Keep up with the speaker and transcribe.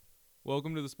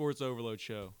Welcome to the Sports Overload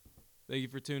Show. Thank you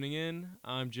for tuning in.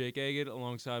 I'm Jake Agate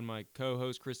alongside my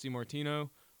co-host Christy Martino.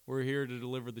 We're here to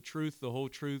deliver the truth, the whole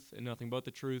truth, and nothing but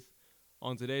the truth.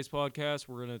 On today's podcast,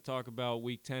 we're going to talk about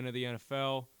Week 10 of the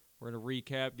NFL. We're going to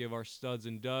recap, give our studs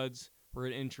and duds. We're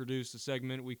going to introduce a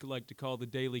segment we like to call the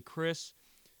Daily Chris.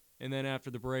 And then after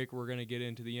the break, we're going to get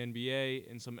into the NBA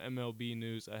and some MLB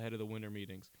news ahead of the winter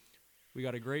meetings. We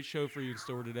got a great show for you in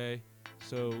store today,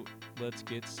 so let's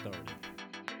get started.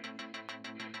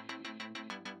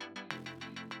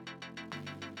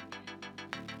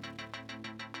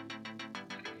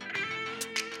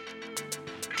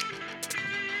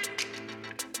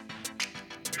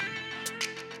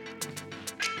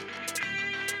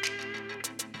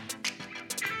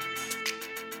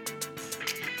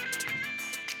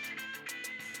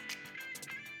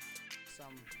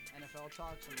 Some NFL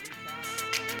talk, some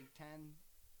recap, Week 10.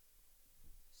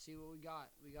 See what we got.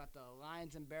 We got the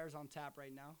Lions and Bears on tap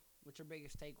right now. What's your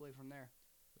biggest takeaway from there?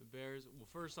 The Bears, well,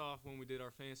 first off, when we did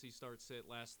our fantasy start sit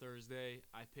last Thursday,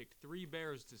 I picked 3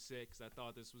 Bears to sit because I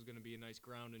thought this was going to be a nice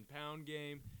ground and pound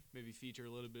game, maybe feature a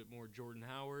little bit more Jordan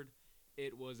Howard.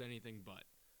 It was anything but.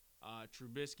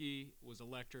 Trubisky was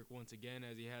electric once again,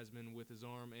 as he has been with his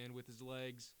arm and with his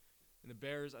legs. And the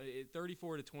Bears,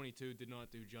 34-22, did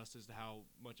not do justice to how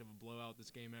much of a blowout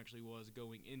this game actually was.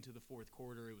 Going into the fourth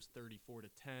quarter, it was 34-10,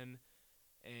 and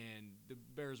the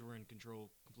Bears were in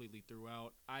control completely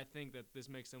throughout. I think that this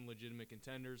makes them legitimate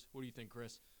contenders. What do you think,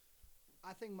 Chris?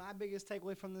 I think my biggest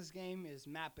takeaway from this game is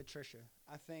Matt Patricia.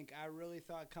 I really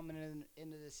thought coming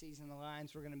into the season the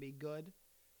Lions were going to be good,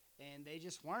 and they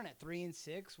just weren't at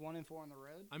 3-6, 1-4 on the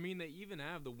road. I mean, they even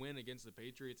have the win against the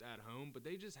Patriots at home, but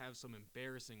they just have some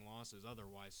embarrassing losses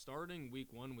otherwise. Starting week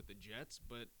 1 with the Jets,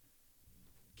 but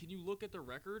can you look at the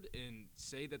record and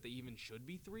say that they even should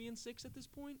be 3-6 at this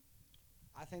point?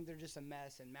 I think they're just a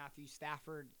mess, and Matthew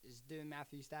Stafford is doing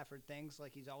Matthew Stafford things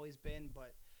like he's always been,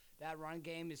 but that run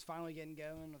game is finally getting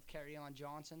going with Kerryon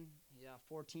Johnson.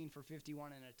 14 for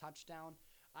 51 and a touchdown.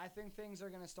 I think things are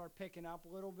going to start picking up a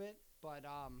little bit, but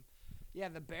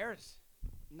the Bears,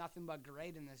 nothing but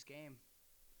great in this game.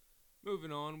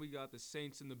 Moving on, we got the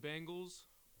Saints and the Bengals.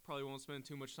 Probably won't spend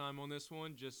too much time on this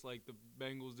one, just like the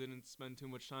Bengals didn't spend too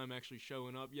much time actually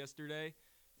showing up yesterday.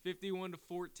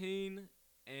 51-14,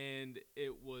 and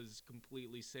it was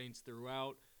completely Saints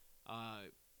throughout.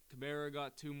 Kamara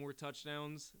got 2 more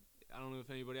touchdowns. I don't know if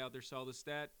anybody out there saw the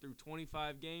stat. Through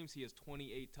 25 games, he has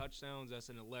 28 touchdowns. That's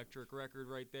an electric record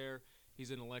right there.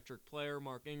 He's an electric player.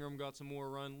 Mark Ingram got some more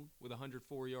run with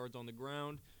 104 yards on the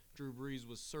ground. Drew Brees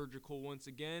was surgical once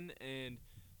again, and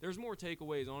there's more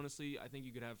takeaways, honestly, I think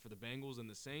you could have for the Bengals and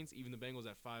the Saints. Even the Bengals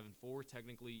at 5-4,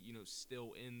 technically,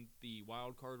 still in the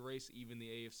wild card race, even the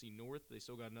AFC North. They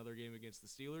still got another game against the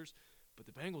Steelers, but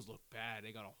the Bengals look bad.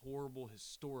 They got a horrible,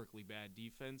 historically bad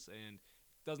defense, and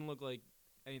it doesn't look like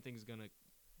anything's going to,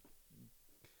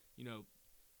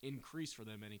 increase for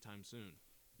them anytime soon.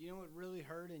 You know what really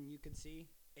hurt, and you could see?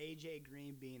 A.J.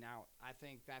 Green being out. I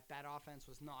think that offense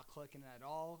was not clicking at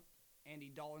all.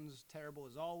 Andy Dalton's terrible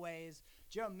as always.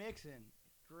 Joe Mixon,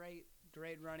 great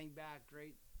running back,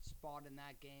 great spot in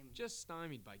that game. Just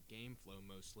stymied by game flow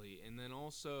mostly. And then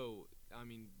also,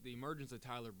 the emergence of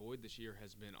Tyler Boyd this year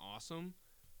has been awesome,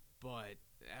 but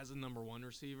as a number 1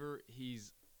 receiver,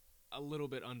 he's a little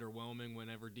bit underwhelming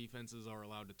whenever defenses are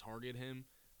allowed to target him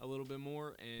a little bit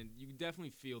more, and you can definitely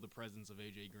feel the presence of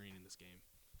A.J. Green in this game.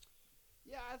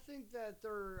 Yeah, I think that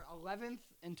they're 11th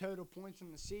in total points in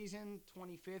the season,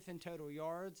 25th in total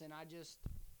yards, and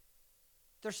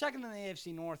they're second in the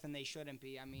AFC North, and they shouldn't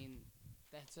be.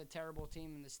 That's a terrible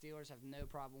team, and the Steelers have no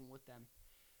problem with them.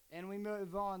 And we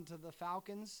move on to the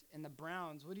Falcons and the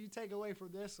Browns. What do you take away from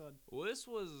this one? Well, this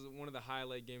was one of the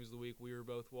highlight games of the week we were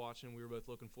both watching, we were both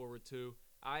looking forward to.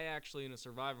 I actually, in a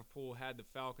survivor pool, had the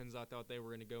Falcons. I thought they were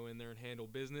going to go in there and handle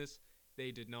business.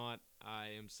 They did not. I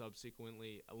am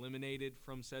subsequently eliminated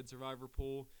from said survivor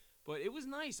pool. But it was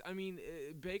nice.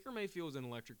 Baker Mayfield is an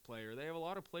electric player. They have a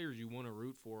lot of players you want to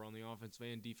root for on the offensive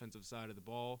and defensive side of the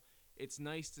ball. It's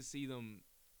nice to see them,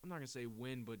 I'm not going to say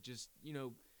win, but just,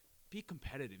 be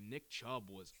competitive. Nick Chubb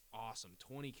was awesome.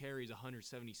 20 carries,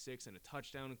 176, and a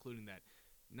touchdown, including that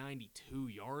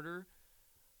 92-yarder.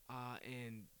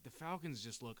 And the Falcons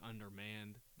just look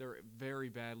undermanned. They're very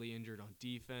badly injured on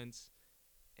defense,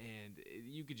 and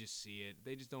you could just see it.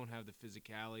 They just don't have the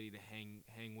physicality to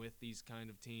hang with these kind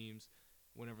of teams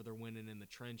whenever they're winning in the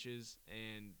trenches.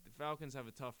 And the Falcons have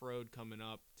a tough road coming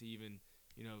up to even,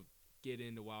 get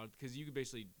into wild, because you could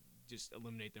basically just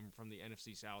eliminate them from the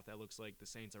NFC South. That looks like the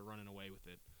Saints are running away with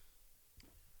it.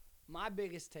 My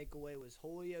biggest takeaway was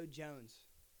Julio Jones.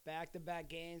 Back-to-back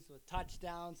games with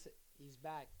touchdowns. He's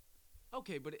back.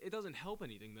 Okay, but it doesn't help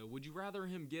anything, though. Would you rather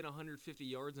him get 150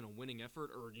 yards in a winning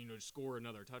effort or, score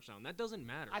another touchdown? That doesn't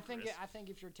matter, I think Chris. I think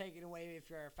if you're taking away, if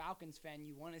you're a Falcons fan,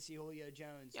 you want to see Julio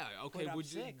Jones. Yeah, okay. Put up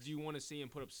 6. Do you want to see him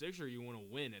put up 6 or you want to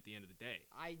win at the end of the day?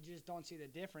 I just don't see the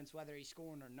difference whether he's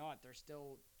scoring or not.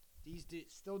 He's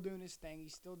still doing his thing.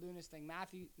 He's still doing his thing. Matt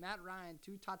Ryan,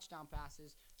 2 touchdown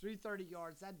passes, 330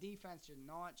 yards. That defense should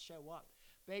not show up.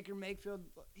 Baker Mayfield,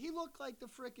 he looked like the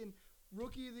freaking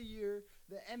Rookie of the Year,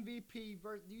 the MVP.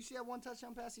 Do you see that 1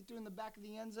 touchdown pass he threw in the back of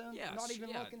the end zone? Yes, Not even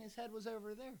looking, his head was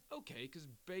over there. Okay, because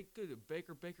Baker,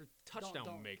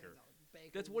 touchdown maker. Baker,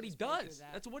 That's what he does.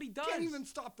 That's what he does. Can't even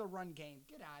stop the run game.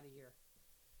 Get out of here.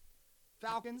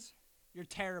 Falcons, you're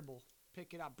terrible.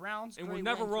 Pick it up. Browns, and great we're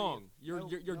never win for wrong. you.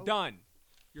 You're Nope. done.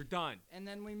 You're done. And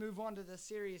then we move on to the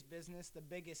serious business. The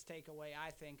biggest takeaway,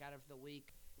 I think, out of the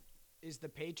week is the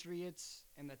Patriots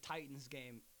and the Titans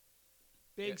game.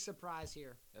 Big surprise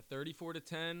here. At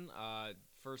 34-10,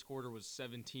 first quarter was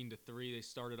 17-3. They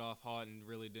started off hot and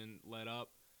really didn't let up.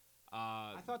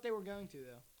 I thought they were going to,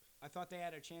 though. I thought they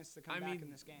had a chance to come back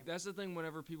in this game. That's the thing.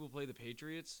 Whenever people play the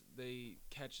Patriots, they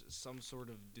catch some sort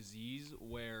of disease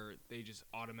where they just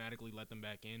automatically let them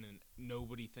back in, and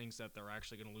nobody thinks that they're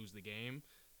actually going to lose the game.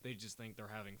 They just think they're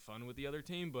having fun with the other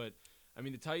team. But, I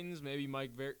mean, the Titans, maybe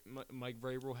Mike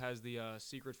Vrabel has the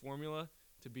secret formula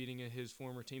to beating his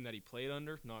former team that he played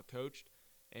under, not coached.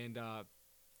 And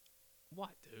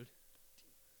what, dude?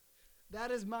 That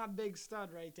is my big stud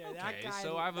right there. Okay, that guy,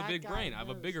 so I have a big brain. Knows. I have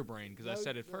a bigger brain because I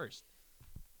said it first.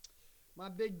 My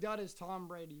big dud is Tom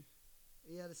Brady.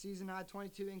 He had a season-high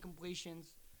 22 incompletions,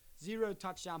 0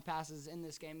 touchdown passes in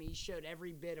this game. He showed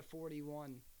every bit of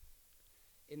 41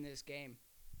 in this game.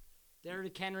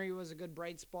 Derrick Henry was a good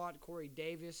bright spot. Corey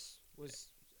Davis was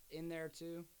in there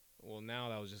too. Well, now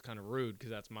that was just kind of rude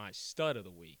because that's my stud of the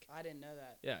week. I didn't know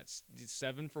that. Yeah, it's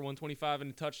 7 for 125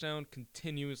 and a touchdown.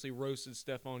 Continuously roasted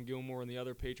Stephon Gilmore and the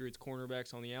other Patriots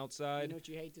cornerbacks on the outside. You know what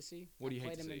you hate to see? What do you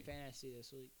hate to see? I played him in fantasy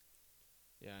this week.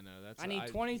 Yeah, I know. I need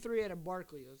 23 out of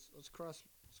Barkley. Let's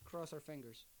cross our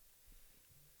fingers.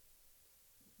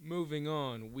 Moving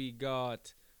on, we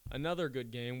got another good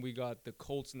game. We got the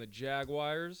Colts and the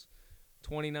Jaguars,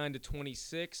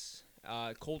 29-26.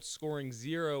 Colts scoring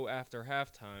 0 after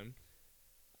halftime.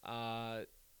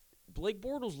 Blake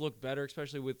Bortles looked better,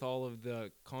 especially with all of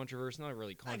the controversy. Not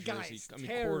really controversy.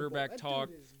 Quarterback talk,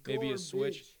 maybe a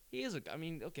switch. He is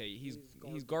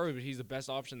he's garbage, but he's the best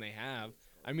option they have.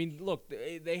 I mean, look,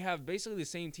 they have basically the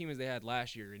same team as they had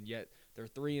last year, and yet they're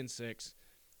 3-6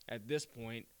 at this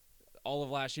point. All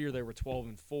of last year they were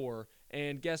 12-4.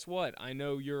 And guess what? I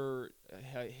know you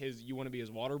want to be his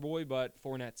water boy, but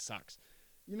Fournette sucks.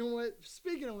 You know what?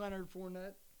 Speaking of Leonard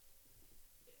Fournette,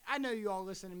 I know you all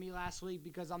listened to me last week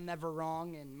because I'm never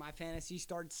wrong, and my fantasy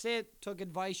start sit. Took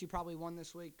advice. You probably won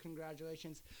this week.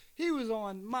 Congratulations. He was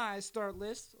on my start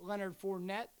list. Leonard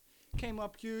Fournette came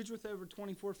up huge with over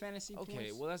 24 fantasy points.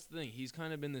 Okay, well, that's the thing. He's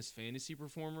kind of been this fantasy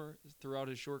performer throughout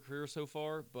his short career so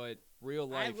far, but real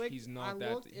life, he's not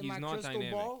dynamic. He's not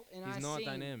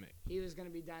dynamic. He was going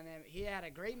to be dynamic. He had a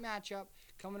great matchup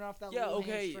coming off that little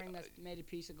hamstring that's made a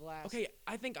piece of glass. Okay,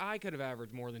 I think I could have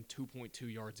averaged more than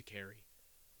 2.2 yards a carry.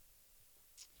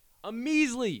 A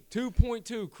measly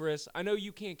 2.2, Chris. I know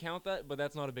you can't count that, but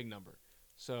that's not a big number.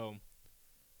 So,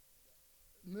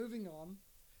 moving on.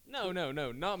 No,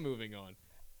 not moving on.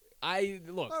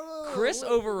 Chris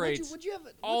overrates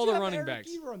all the running backs.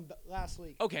 Eric Ebron last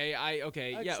week. Okay.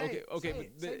 Say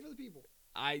it for the people.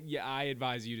 I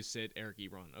advise you to sit Eric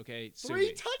Ebron. Okay,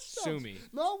 3 touchdowns. Sue me.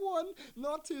 Not 1,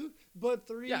 not 2, but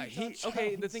 3. touchdowns.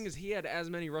 Okay. The thing is, he had as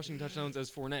many rushing touchdowns as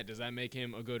Fournette. Does that make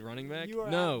him a good running back?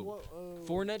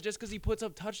 Fournette, just because he puts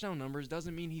up touchdown numbers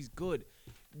doesn't mean he's good.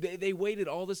 They waited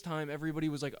all this time. Everybody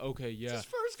was like, okay, yeah,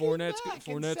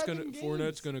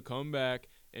 Fournette's gonna come back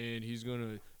and he's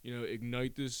gonna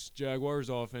ignite this Jaguars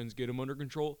offense, get him under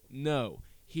control. No,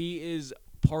 he is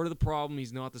part of the problem.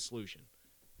 He's not the solution.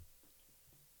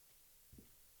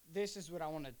 This is what I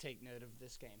want to take note of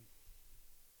this game.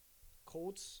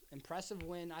 Colts, impressive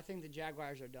win. I think the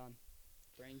Jaguars are done.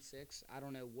 3-6. I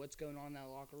don't know what's going on in that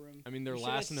locker room. I mean, they're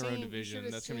last in their own division.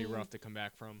 That's going to be rough to come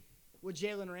back from. What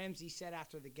Jalen Ramsey said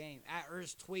after the game. Or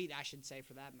his tweet, I should say,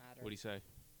 for that matter. What'd he say?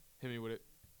 Hit me with it.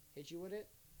 Hit you with it?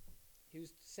 He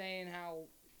was saying how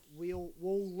we'll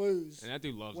lose and that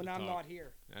dude loves when the I'm talk. not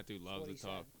here. That dude loves the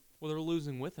talk. Well, they're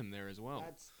losing with him there as well.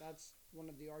 That's one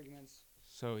of the arguments.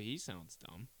 So he sounds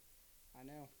dumb. I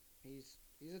know. He's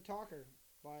a talker,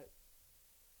 but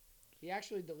he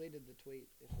actually deleted the tweet,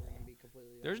 if we're going to be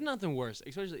completely honest. There's nothing worse,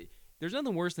 there's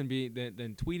nothing worse than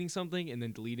tweeting something and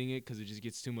then deleting it because it just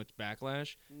gets too much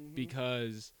backlash. Mm-hmm.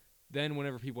 Because then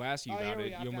whenever people ask you Oh, about here we it,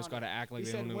 go, I you almost got found to it. act like He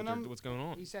they said, don't know "When what's going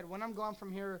on. He said, when I'm gone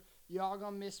from here, y'all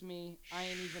gonna miss me. I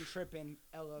ain't even tripping.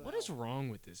 LOL. What is wrong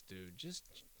with this dude? Just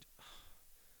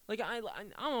like I'm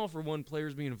all for one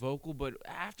players being vocal, but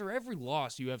after every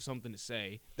loss, you have something to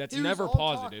say that's He was never all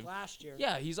positive. talk last year.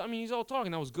 Yeah, he's all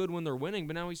talking. That was good when they're winning,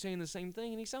 but now he's saying the same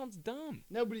thing, and he sounds dumb.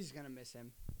 Nobody's gonna miss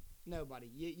him. Nobody.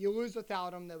 You lose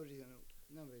without him. Nobody's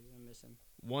gonna miss him.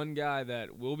 One guy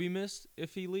that will be missed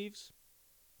if he leaves,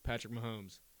 Patrick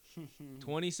Mahomes.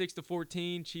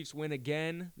 26-14, Chiefs win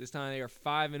again. This time they are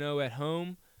 5-0 at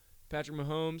home. Patrick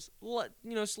Mahomes,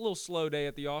 it's a little slow day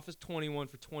at the office. 21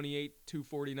 for 28,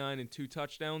 249, and 2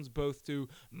 touchdowns, both to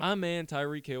my man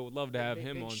Tyreek Hill. Would love to have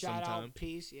him big on shout sometime. out,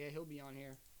 peace. Yeah, he'll be on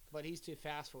here, but he's too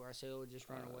fast for us, so he'll just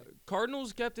run away.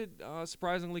 Cardinals kept it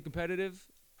surprisingly competitive,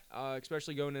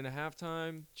 especially going into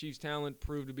halftime. Chiefs' talent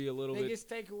proved to be a little bit. Biggest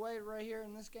takeaway right here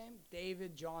in this game: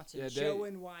 David Johnson Yeah,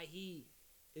 showing why he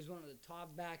is one of the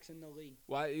top backs in the league.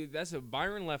 Well, that's a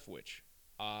Byron Leftwich.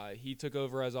 He took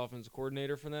over as offensive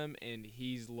coordinator for them, and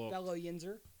he's looked. Fellow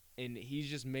Yinzer. And he's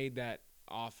just made that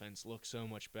offense look so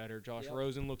much better. Josh Yep.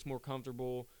 Rosen looks more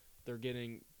comfortable. They're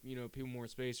getting, people more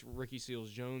space. Ricky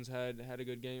Seals-Jones had a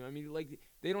good game. I mean, like,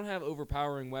 they don't have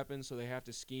overpowering weapons, so they have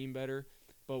to scheme better.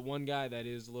 But one guy that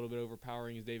is a little bit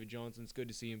overpowering is David Johnson. It's good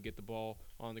to see him get the ball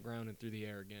on the ground and through the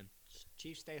air again.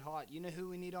 Chiefs stay hot. You know who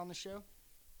we need on the show?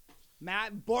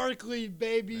 Matt Barkley,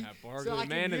 baby. Matt Barkley, so I can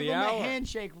man of give the him hour. a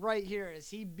handshake right here as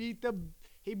he beat the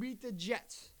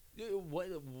Jets. What,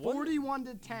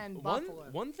 41-10 Buffalo.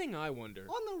 One thing I wonder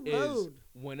On the is road.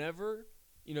 whenever,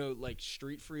 like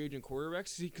street free agent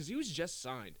quarterbacks, because he was just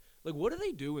signed. Like, what do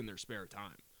they do in their spare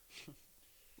time?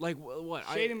 Like, what?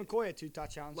 Shady McCoy had 2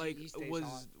 touchdowns. Like, he stays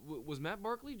hot. was Matt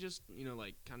Barkley just,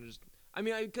 like, kind of just. I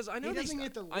mean, because I know He they, doesn't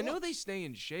get the I know looks. they stay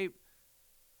in shape.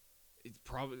 It's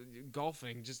probably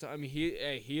golfing. Just, I mean, he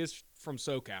is from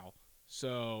SoCal,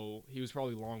 so he was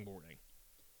probably longboarding.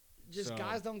 Just so-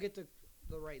 guys don't get the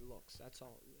right looks. That's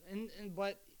all.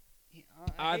 But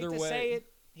I Either hate to way- say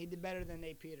it, he did better than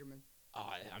Nate Peterman. Oh,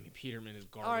 I mean, Peterman is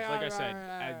garbage. All right, like all I said,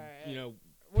 right, all right. Pitt-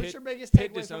 What's your biggest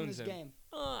Pitt takeaway from disowns this him. game?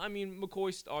 I mean,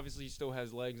 McCoy obviously still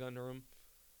has legs under him.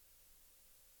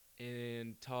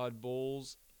 And Todd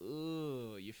Bowles,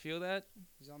 you feel that?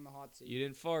 He's on the hot seat. You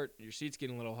didn't fart. Your seat's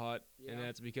getting a little hot, and Yeah.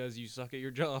 that's because you suck at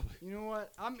your job. You know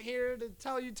what? I'm here to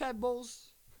tell you, Ted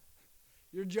Bowles,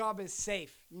 your job is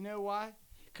safe. You know why?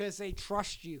 Because they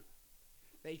trust you.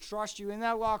 They trust you in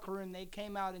that locker room. They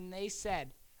came out and they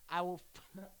said, I will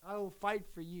fight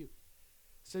for you.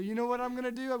 So you know what I'm going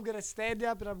to do? I'm going to stand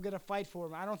up and I'm going to fight for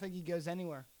him. I don't think he goes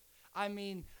anywhere. I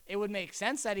mean, it would make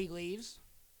sense that he leaves.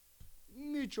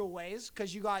 Mutual ways,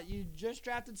 because you just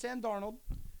drafted Sam Darnold,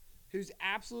 who's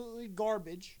absolutely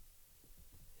garbage,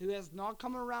 who has not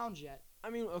come around yet. I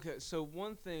mean, okay, so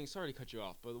one thing, sorry to cut you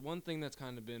off, but one thing that's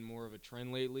kind of been more of a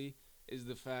trend lately is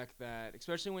the fact that,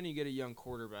 especially when you get a young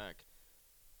quarterback,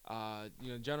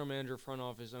 general manager, front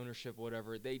office, ownership,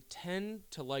 whatever, they tend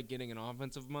to like getting an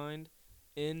offensive mind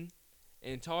in.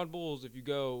 And Todd Bowles, if you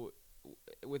go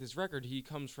with his record, he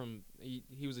comes from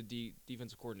he was a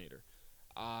defensive coordinator.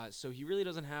 So he really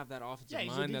doesn't have that offensive Yeah,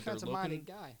 he's a mind that they're defensive-minded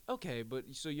looking. guy. Okay, but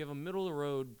so you have a middle of the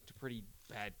road to pretty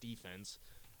bad defense,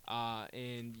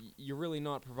 and you're really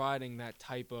not providing that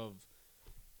type of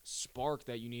spark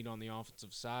that you need on the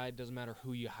offensive side. Doesn't matter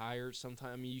who you hire.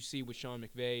 Sometimes, I mean, you see with Sean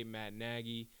McVay, Matt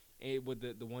Nagy, and with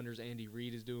the wonders Andy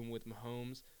Reid is doing with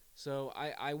Mahomes. So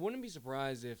I wouldn't be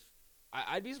surprised if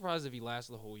I'd be surprised if he lasts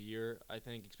the whole year. I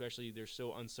think, especially there's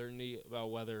still uncertainty about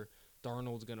whether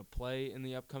Darnold's going to play in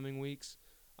the upcoming weeks.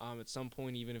 At some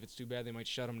point, even if it's too bad, they might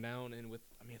shut him down. And with,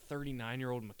 a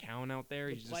 39-year-old McCown out there,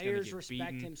 The he's just going to players get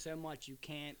respect beaten. him so much, you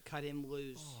can't cut him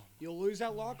loose. Oh, You'll lose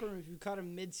that locker room if you cut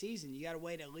him mid-season. You got to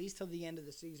wait at least till the end of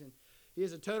the season. He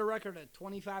has a total record of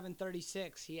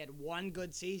 25-36. He had one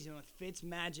good season with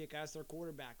Fitzmagic as their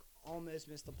quarterback. Almost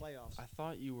missed the playoffs. I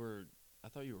thought you were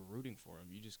rooting for him.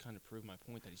 You just kind of proved my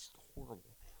point that he's horrible.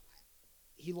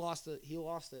 He lost it.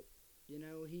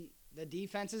 The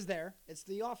defense is there. It's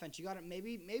the offense. You got to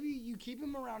maybe you keep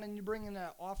him around and you bring in an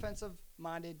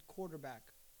offensive-minded quarterback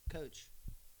coach.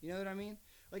 You know what I mean?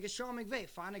 Like a Sean McVay,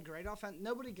 find a great offense.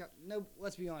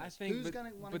 Let's be honest. Who's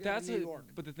going to want to go to New York?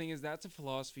 But the thing is, that's a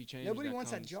philosophy change. Nobody that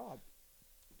wants that comes. job.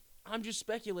 I'm just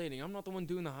speculating. I'm not the one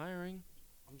doing the hiring.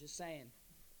 I'm just saying.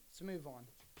 Let's move on.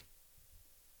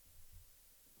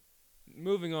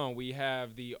 Moving on, we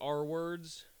have the R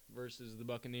words versus the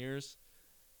Buccaneers.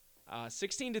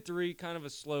 16-3, kind of a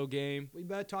slow game. We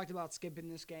both talked about skipping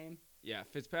this game. Yeah,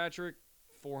 Fitzpatrick,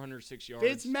 406 yards.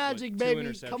 Fitzmagic, but 2 baby.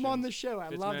 interceptions. Come on the show. I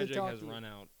love to Fitzmagic talk has to you. run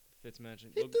out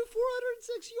Fitzmagic. He threw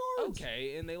 406 yards.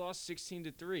 Okay, and they lost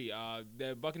 16-3.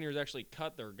 The Buccaneers actually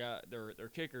cut their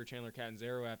kicker Chandler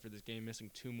Catanzaro after this game, missing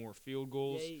 2 more field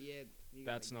goals. Yeah.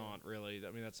 That's not really.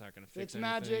 I mean, that's not going to fix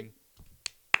Fitzmagic. anything.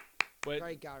 But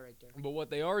Great guy right there. But what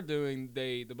they are doing,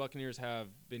 the Buccaneers have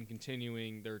been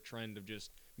continuing their trend of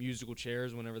just musical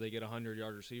chairs whenever they get a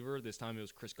 100-yard receiver. This time it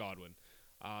was Chris Godwin.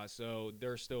 So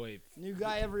they're still a new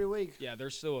guy every week. Yeah,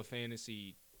 there's still a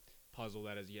fantasy puzzle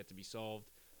that has yet to be solved.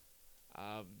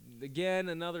 Again,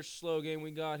 another slow game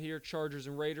we got here. Chargers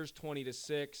and Raiders,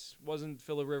 20-6. Wasn't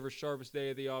Phillip Rivers' sharpest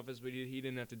day at the office, but he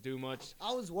didn't have to do much.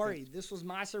 I was worried. This was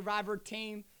my survivor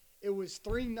team. It was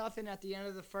 3-0 at the end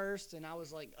of the first, and I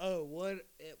was like, "Oh,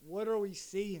 what are we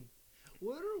seeing?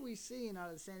 What are we seeing out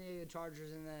of the San Diego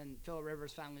Chargers?" And then Phillip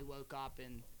Rivers finally woke up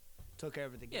and took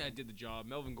over the game. Yeah, it did the job.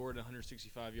 Melvin Gordon,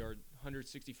 165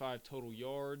 total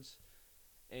yards.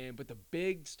 But the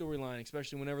big storyline,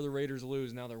 especially whenever the Raiders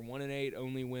lose, now they're 1-8.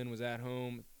 Only win was at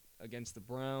home against the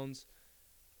Browns.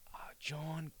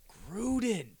 John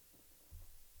Gruden.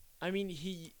 I mean,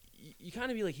 you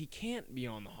kind of be like, he can't be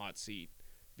on the hot seat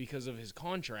because of his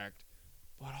contract.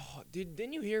 But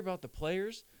didn't you hear about the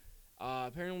players?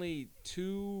 Apparently,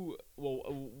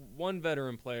 one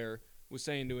veteran player was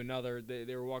saying to another,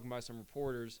 they were walking by some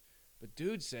reporters, but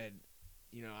dude said,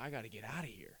 I got to get out of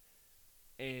here.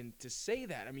 And to say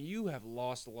that, I mean, you have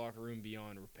lost the locker room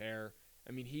beyond repair.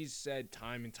 I mean, he's said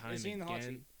time and time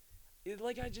again.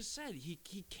 Like I just said, he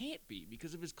can't be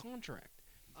because of his contract.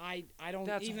 I don't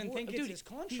think it's his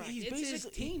contract. It's his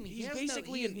team. He has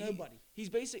nobody.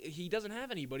 He doesn't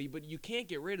have anybody, but you can't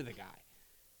get rid of the guy.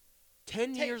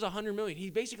 10 years, $100 million. He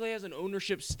basically has an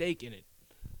ownership stake in it.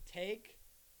 Take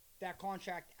that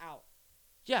contract out.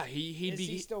 Yeah, he'd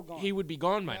be still gone? He would be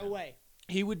gone by now. No way.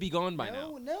 He would be gone by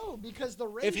now. No, because the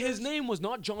Raiders. If his name was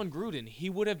not John Gruden, he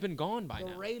would have been gone by now.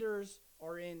 The Raiders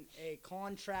are in a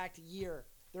contract year.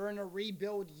 They're in a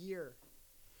rebuild year.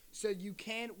 So you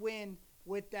can't win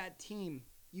with that team.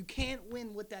 You can't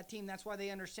win with that team. That's why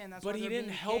they understand. That's but why he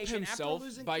didn't help himself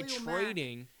by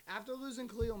trading. After losing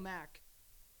Khalil Mack,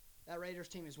 that Raiders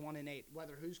team is 1-8.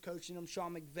 Whether who's coaching them,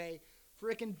 Sean McVay,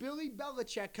 frickin' Billy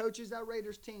Belichick coaches that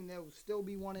Raiders team, they'll still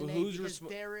be 1-8 because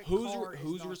Derek Carr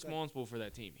who's is responsible for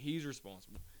that team? He's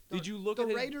responsible. Did you look at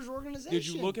the Raiders organization? Did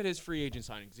you look at his free agent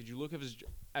signings? Did you look at his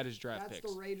draft picks?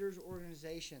 That's the Raiders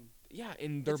organization. Yeah,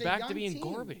 and they're back to being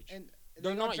garbage. And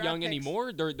they're not young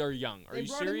anymore. They're young. Are you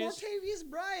serious? They brought in Martavius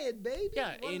Bryant, baby.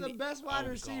 Yeah, one of the best wide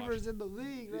receivers in the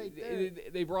league, right there.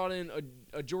 They brought in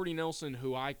a Jordy Nelson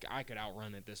who I could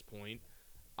outrun at this point.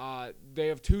 They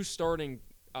have 2 starting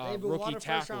rookie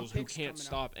tackles who can't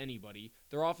stop anybody.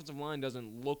 Their offensive line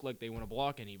doesn't look like they want to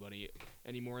block anybody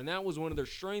anymore, and that was one of their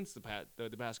strengths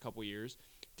the past couple years.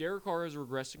 Derek Carr has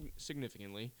regressed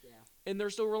significantly, and they're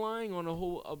still relying on a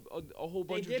whole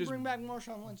bunch of just bring back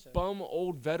Marshawn Lynch, bum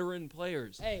old veteran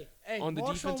players. On the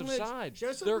defensive side,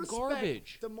 they're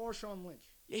garbage. To Marshawn Lynch,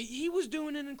 he was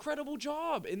doing an incredible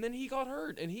job, and then he got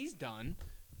hurt, and he's done.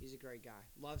 He's a great guy.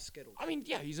 Love Skittles. I mean,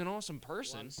 yeah, he's an awesome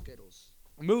person. Love Skittles.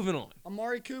 Moving on.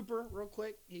 Amari Cooper, real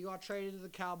quick. He got traded to the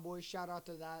Cowboys. Shout out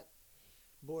to that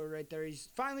boy right there. He's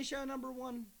finally showing number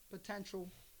 1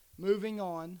 potential. Moving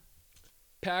on.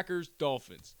 Packers,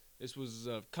 Dolphins. This was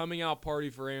a coming out party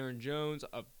for Aaron Jones,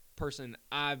 a person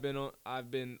I've been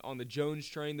on the Jones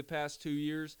train the past 2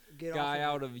 years. Guy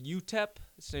out of UTEP,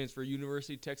 stands for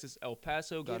University of Texas El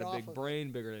Paso. Got a big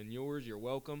brain, bigger than yours. You're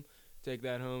welcome. Take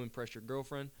that home, impress your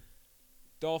girlfriend.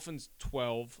 Dolphins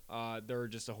 12. They're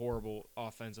just a horrible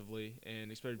offensively,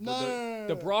 and especially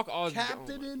the Brock Osweiler.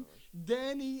 Captain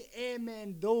Danny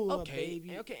Amendola,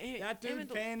 baby. Okay, that dude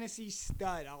fantasy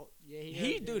stud.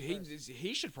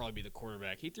 He should probably be the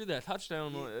quarterback. He threw that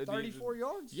touchdown. 34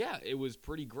 yards. Yeah, it was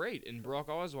pretty great. And Brock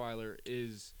Osweiler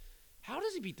is, how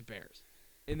does he beat the Bears,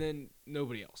 and then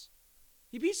nobody else?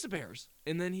 He beats the Bears,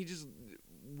 and then he just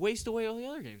waste away all the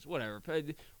other games. Whatever.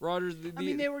 Rodgers.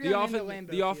 They were going into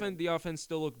Lambeau the offense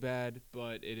still looked bad,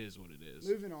 but it is what it is.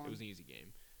 Moving on. It was an easy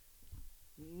game.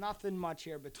 Nothing much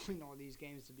here between all these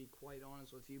games, to be quite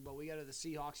honest with you. But we go to the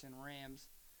Seahawks and Rams.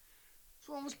 This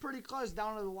one was pretty close,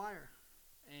 down to the wire.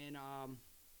 And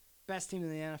best team in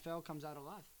the NFL comes out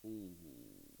alive. Ooh.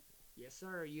 Yes,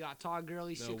 sir. You got Todd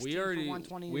Gurley, 16 for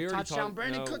 120 touchdown.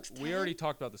 Brandon Cooks 10 we already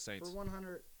talked about the Saints. For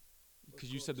 100.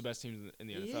 Because you said the best teams in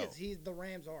the NFL. He is. The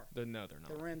Rams are. No, they're not.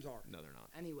 The Rams are. No, they're not.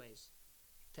 Anyways,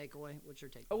 takeaway. What's your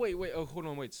takeaway? Oh, wait. Oh, hold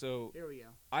on. Wait. So here we go.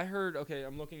 I heard. Okay,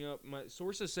 I'm looking up. My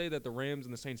sources say that the Rams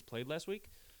and the Saints played last week.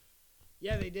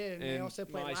 Yeah, they did. And they also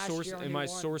played last year. And my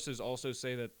sources also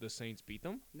say that the Saints beat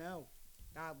them. No.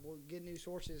 We'll get new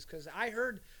sources because I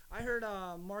heard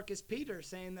Marcus Peters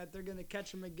saying that they're going to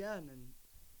catch him again, and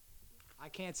I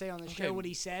can't say on the Okay, show what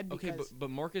he said because Okay, but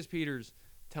Marcus Peters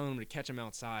telling him to catch him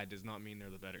outside does not mean they're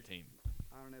the better team.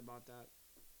 I don't know about that.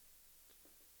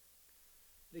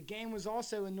 The game was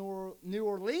also in New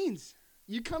Orleans.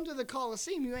 You come to the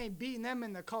Coliseum, you ain't beating them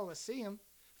in the Coliseum.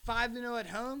 5-0 at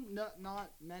home. No,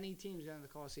 not many teams go to the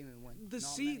Coliseum and win. The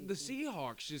Not many teams.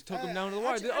 Seahawks just took them down to the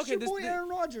wire. That's your boy Aaron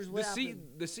Rodgers. The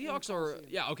Seahawks are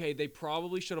okay. They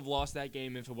probably should have lost that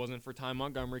game if it wasn't for Ty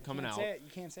Montgomery coming out.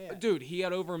 You can't say it. Dude, he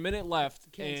had over a minute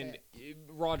left, Can't say and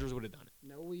Rodgers would have done it.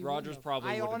 No, he Rodgers wouldn't probably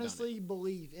have. would have I done honestly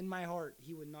believe in my heart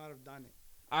he would not have done it.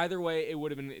 Either way, it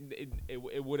would have been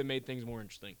it would have made things more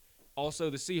interesting.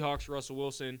 Also, the Seahawks, Russell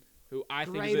Wilson, who I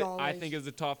think is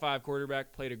the top 5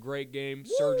 quarterback, played a great game,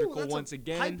 surgical once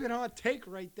again. Hype and hot take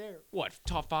right there. What,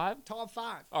 top 5? Top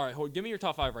 5. All right, give me your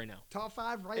top 5 right now. Top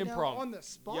 5 right now on the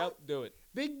spot. Yep, do it.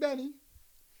 Big Benny,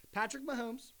 Patrick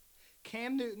Mahomes,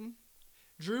 Cam Newton,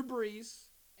 Drew Brees,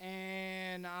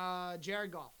 and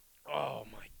Jared Goff. Oh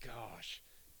my gosh,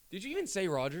 did you even say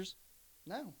Rodgers?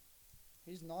 No,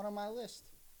 he's not on my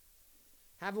list.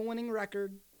 Have a winning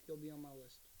record, he'll be on my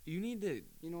list. You need to.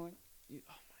 You know what? Oh my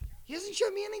god. He hasn't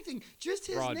shown me anything. Just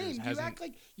his Rodgers name.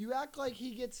 hasn't- You act like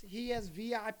he has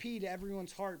VIP to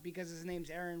everyone's heart because his name's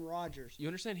Aaron Rodgers. You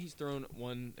understand he's thrown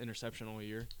 1 interception all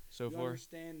year so You far?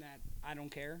 understand that I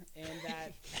don't care, and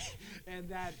that and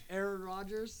that Aaron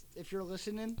Rodgers, if you're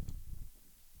listening,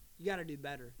 you got to do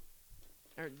better.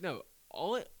 No,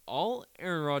 all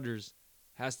Aaron Rodgers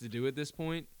has to do at this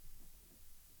point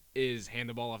is hand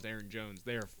the ball off to Aaron Jones.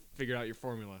 They are figured out your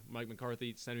formula. Mike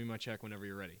McCarthy, send me my check whenever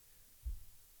you're ready.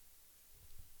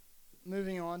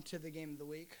 Moving on to the game of the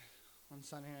week on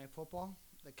Sunday Night Football,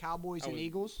 the Cowboys and was-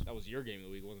 Eagles. That was your game of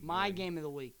the week, wasn't it? My game of the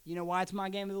week. You know why it's my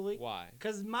game of the week? Why?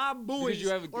 Because my boys you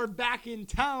have are back in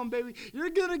town, baby. You're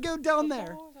going to go down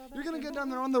there. You're going to go down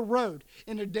there on the road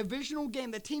in a divisional game.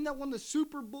 The team that won the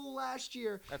Super Bowl last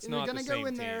year. That's and not you're the going to go same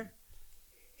in there,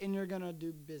 team. and you're going to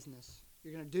do business.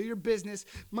 You're going to do your business.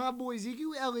 My boy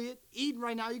Ezekiel Elliott, eating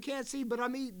right now. You can't see, but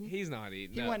I'm eating. He's not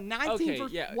eating. He no. went 19 for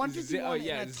 151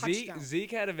 and a touchdown. Zeke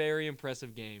had a very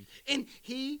impressive game. And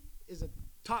he is a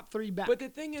top 3 back. But the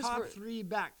thing is, top 3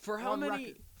 back. for how on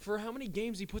many record.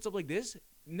 games he puts up like this,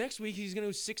 next week he's going to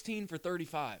go 16 for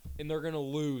 35, and they're going to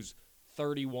lose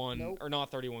 31 Nope. or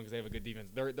not 31 because they have a good defense.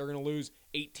 They're going to lose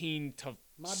 18 to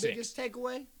My 6. biggest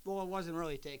takeaway? Well, it wasn't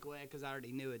really a takeaway because I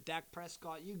already knew it. Dak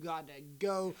Prescott, you got to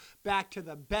go back to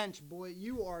the bench, boy.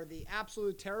 You are the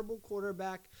absolute terrible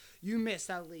quarterback. You missed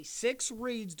at least 6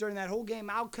 reads during that whole game.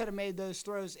 I could have made those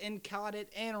throws and caught it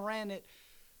and ran it.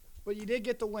 But you did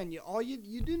get the win.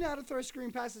 You do know how to throw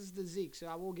screen passes to Zeke, so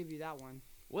I will give you that one.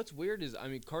 What's weird is, I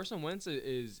mean, Carson Wentz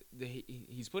he's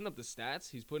putting up the stats.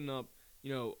 He's putting up,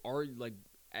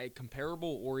 a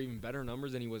comparable or even better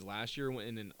numbers than he was last year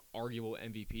in an arguable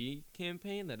MVP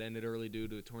campaign that ended early due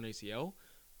to a torn ACL.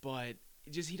 But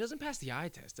he doesn't pass the eye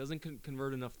test. Doesn't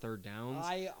convert enough third downs.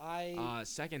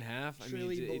 Second half,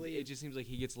 it just seems like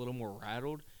he gets a little more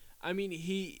rattled. I mean,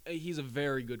 he's a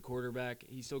very good quarterback.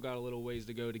 He's still got a little ways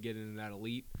to go to get into that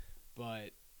elite, but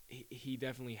he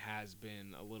definitely has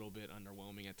been a little bit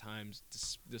underwhelming at times,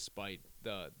 despite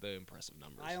the impressive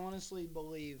numbers. I honestly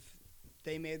believe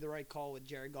they made the right call with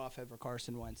Jared Goff over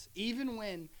Carson Wentz. Even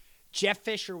when Jeff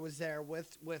Fisher was there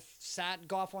with sat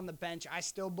Goff on the bench, I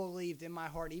still believed in my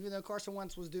heart, even though Carson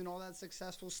Wentz was doing all that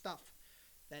successful stuff,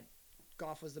 that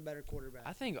Goff was the better quarterback.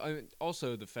 I think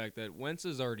also the fact that Wentz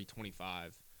is already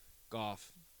 25.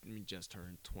 Goff just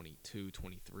turned 22,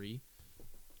 23.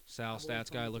 Sal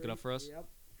Stats guy, look it up for us. Yep.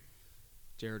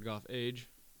 Jared Goff age.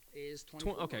 Is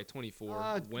 24.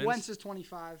 24. Wentz is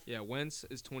 25. Yeah, Wentz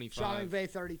is 25. Sean McVay,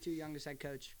 32, youngest head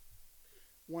coach.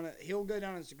 He'll go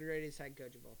down as the greatest head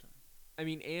coach of all time. I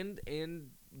mean, and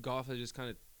Goff has just kind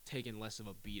of taken less of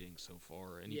a beating so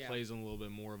far, and he plays in a little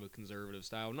bit more of a conservative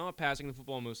style. Not passing the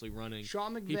football, mostly running.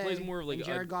 Sean McVay he plays more of like and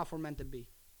Jared Goff were meant to be.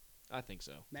 I think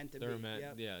so. Meant to they're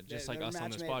be. Just like us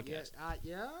on this podcast. I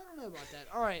don't know about that.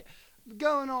 All right,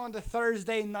 going on to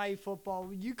Thursday Night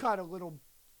Football. You caught a little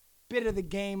bit of the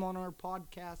game on our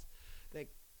podcast. The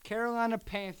Carolina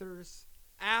Panthers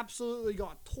absolutely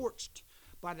got torched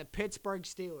by the Pittsburgh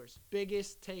Steelers.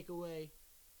 Biggest takeaway.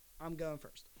 I'm going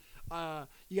first.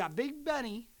 You got Big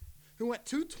Benny, who went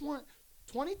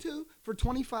 22 for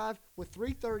 25 with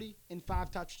 330 and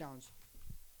 5 touchdowns.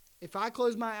 If I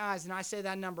close my eyes and I say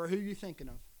that number, who are you thinking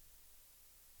of?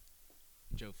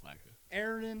 Joe Flacco.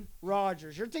 Aaron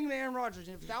Rodgers. You're thinking of Aaron Rodgers.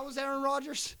 And if that was Aaron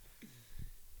Rodgers,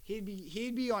 he'd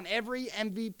be on every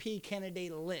MVP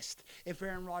candidate list if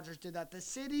Aaron Rodgers did that. The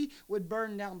city would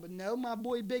burn down. But no, my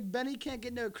boy Big Benny can't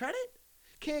get no credit.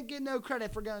 Can't get no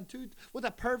credit for going with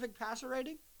a perfect passer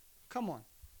rating. Come on.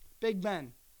 Big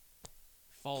Ben.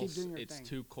 false. doing your It's thing.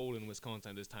 too cold in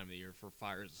Wisconsin this time of the year for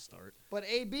fires to start. But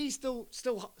AB still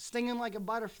stinging like a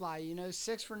butterfly.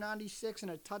 6 for 96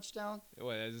 and a touchdown.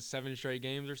 What, is it 7 straight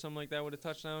games or something like that with a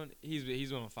touchdown?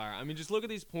 He's on fire. I mean, just look at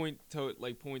these point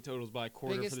totals by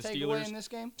quarter Biggest for the takeaway Steelers. in this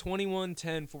game? 21,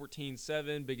 10, 14,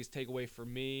 7. Biggest takeaway for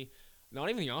me. Not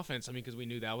even the offense. I mean, because we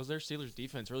knew that was their Steelers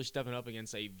defense really stepping up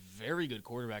against a very good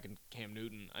quarterback in Cam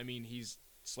Newton. I mean, he's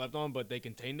slept on, but they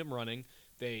contained him running.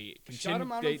 They Shut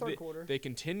him out in the third quarter. They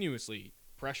continuously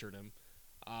pressured him.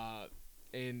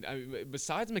 And I mean,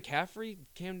 besides McCaffrey,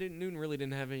 Cam Newton really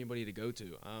didn't have anybody to go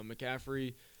to.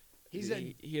 McCaffrey,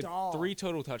 he had dog. 3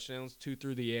 total touchdowns, 2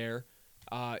 through the air.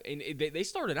 And they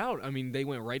started out, I mean, they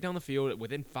went right down the field.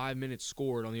 Within 5 minutes,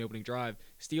 scored on the opening drive.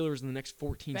 Steelers in the next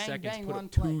 14 seconds put up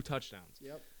 2 touchdowns.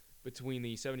 Yep. Between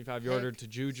the 75-yarder to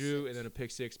Juju and then a pick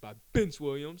six by Vince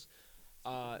Williams.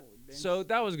 So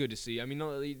that was good to see. I mean,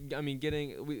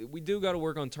 we do got to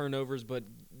work on turnovers, but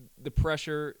the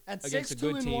pressure At against 6-2 a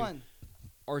good and team. 1.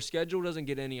 Our schedule doesn't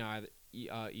get any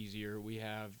easier. We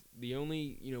have the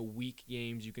only weak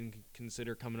games you can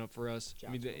consider coming up for us.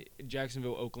 I mean,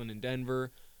 Jacksonville, Oakland, and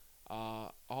Denver,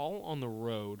 all on the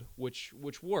road, which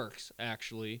works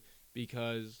actually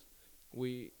because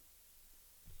we.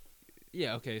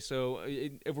 Yeah, okay, so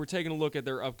if we're taking a look at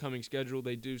their upcoming schedule,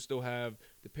 they do still have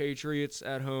the Patriots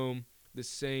at home, the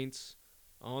Saints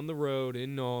on the road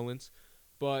in New Orleans,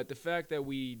 but the fact that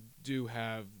we do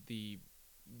have the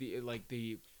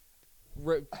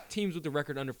teams with the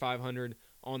record under 500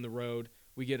 on the road,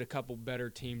 we get a couple better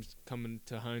teams coming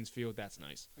to Heinz Field. That's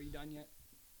nice. Are you done yet?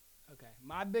 Okay.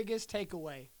 My biggest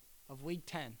takeaway of Week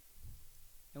 10,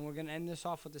 and we're going to end this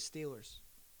off with the Steelers.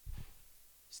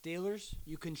 Steelers,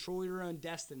 you control your own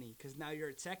destiny because now you're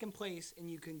at second place and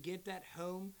you can get that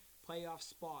home playoff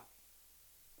spot.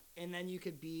 And then you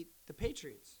could beat the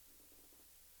Patriots.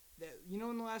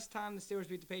 When the last time the Steelers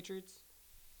beat the Patriots?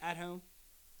 At home?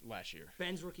 Last year.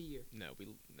 Ben's rookie year. No,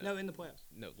 in the playoffs.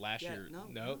 No, last year.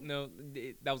 No.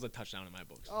 That was a touchdown in my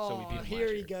books. Oh, so we beat him here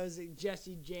last he year. goes,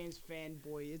 Jesse James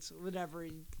fanboy. It's whatever.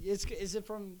 Is it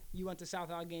from you went to South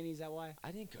Allegheny? Is that why?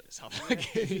 I didn't go to South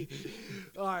Allegheny.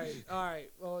 All right.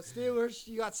 Well, Steelers,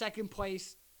 you got second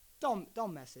place.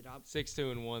 Don't mess it up.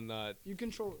 6-2-1. You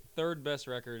control third best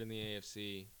record in the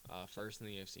AFC. First in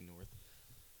the AFC North.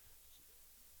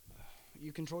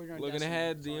 You control your own Looking destiny.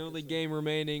 ahead, the only game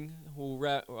remaining to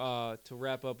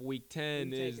wrap up Week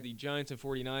 10 is the Giants and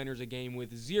 49ers, a game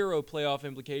with 0 playoff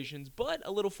implications, but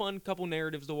a little fun couple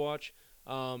narratives to watch.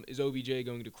 Is OBJ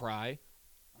going to cry?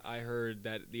 I heard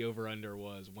that the over-under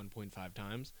was 1.5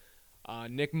 times.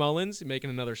 Nick Mullins making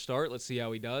another start. Let's see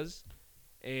how he does.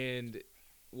 And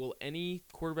will any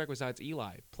quarterback besides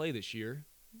Eli play this year?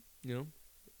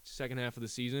 Second half of the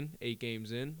season, 8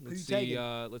 games in.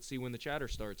 Let's see when the chatter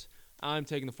starts. I'm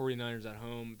taking the 49ers at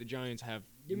home. The Giants have...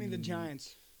 Give me the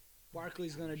Giants.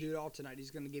 Barkley's going to do it all tonight. He's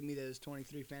going to give me those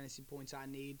 23 fantasy points I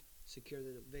need, secure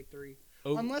the victory.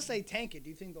 Unless they tank it.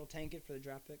 Do you think they'll tank it for the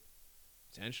draft pick?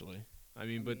 Potentially.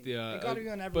 They got to be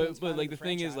on everyone's but mind the in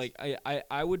thing is, franchise.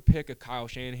 I would pick a Kyle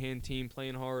Shanahan team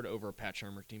playing hard over a Pat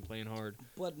Shermer team playing hard.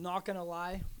 But not going to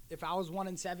lie, if I was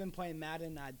 1-7 playing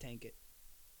Madden, I'd tank it.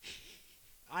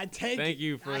 Thank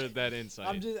you for that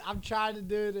insight. I'm trying to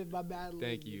do it in my bad league.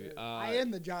 Thank you. I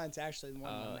am the Giants actually in one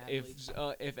of my mad leagues.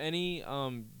 If any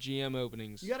GM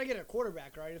openings, you got to get a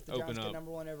quarterback, right? If the Giants get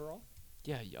number 1 overall.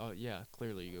 Yeah.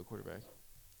 Clearly, you go quarterback.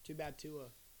 Too bad Tua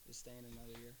is staying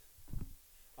another year.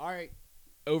 All right.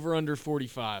 Over under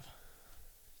 45.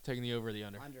 Taking the over or the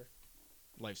under. Under.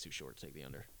 Life's too short. Take the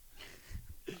under.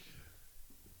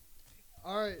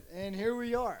 All right, and here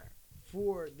we are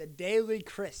for the Daily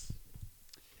Chris.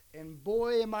 And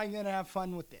boy, am I going to have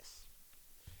fun with this.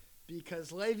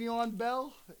 Because Le'Veon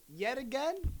Bell, yet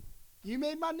again, you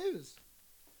made my news.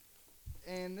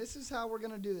 And this is how we're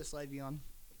going to do this, Le'Veon.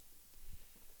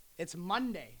 It's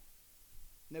Monday,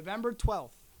 November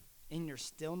 12th, and you're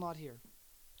still not here.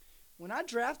 When I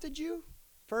drafted you,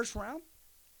 first round,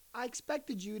 I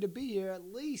expected you to be here at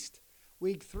least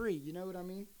week 3. You know what I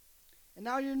mean? And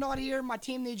now you're not here. My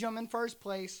team needs you. I'm in first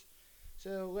place.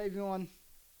 So, Le'Veon,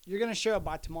 you're going to show up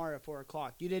by tomorrow at 4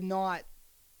 o'clock. You did not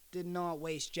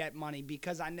waste jet money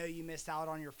because I know you missed out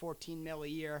on your $14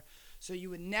 million a year. So you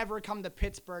would never come to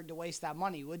Pittsburgh to waste that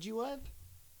money, would you have?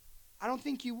 I don't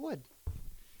think you would.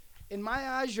 In my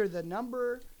eyes, you're the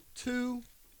number 2,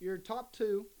 you're top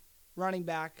 2 running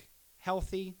back,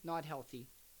 healthy, not healthy.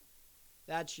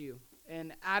 That's you.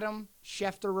 And Adam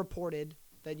Schefter reported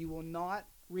that you will not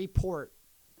report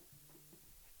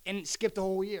and skip the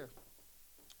whole year.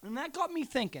 And that got me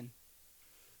thinking,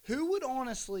 who would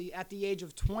honestly, at the age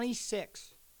of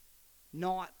 26,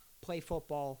 not play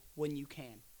football when you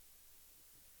can.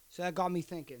 So that got me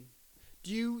thinking.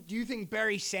 Do you think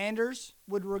Barry Sanders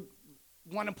would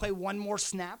want to play one more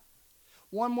snap?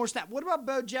 One more snap. What about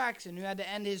Bo Jackson, who had to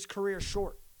end his career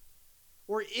short?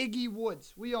 Or Iggy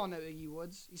Woods. We all know Iggy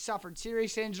Woods. He suffered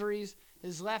serious injuries.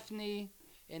 His left knee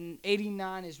in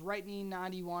 89, his right knee in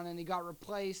 91, and he got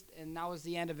replaced, and that was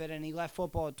the end of it, and he left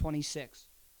football at 26.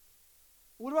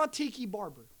 What about Tiki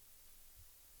Barber?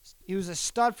 He was a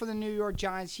stud for the New York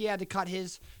Giants. He had to cut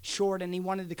his short, and he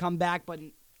wanted to come back, but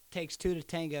it takes two to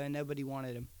tango, and nobody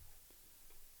wanted him.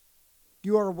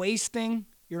 You are wasting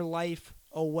your life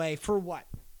away for what?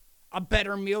 A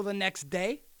better meal the next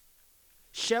day?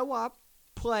 Show up,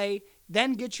 play,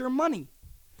 then get your money.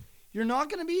 You're not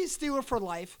going to be a Steeler for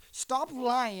life. Stop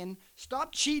lying.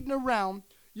 Stop cheating around.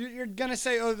 You're going to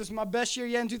say, oh, this is my best year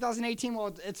yet in 2018.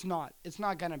 Well, it's not. It's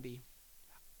not going to be.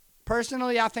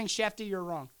 Personally, I think Shefty, you're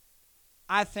wrong.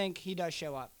 I think he does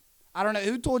show up. I don't know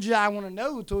who told you that. I want to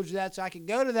know who told you that so I can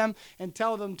go to them and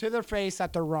tell them to their face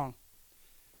that they're wrong.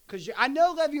 Because I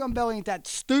know Le'Veon Bell ain't that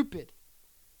stupid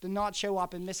to not show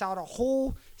up and miss out a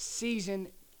whole season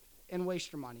and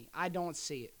waste your money. I don't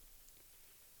see it.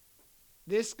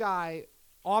 This guy,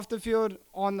 off the field,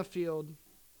 on the field,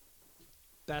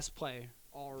 best player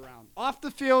all around. Off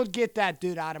the field, get that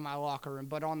dude out of my locker room.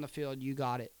 But on the field, you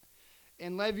got it.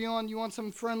 And Le'Veon, you want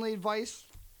some friendly advice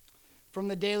from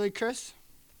the Daily Chris?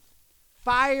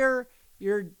 Fire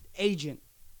your agent.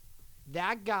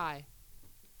 That guy,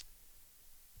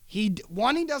 he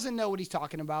doesn't know what he's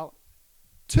talking about.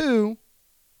 2,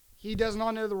 he does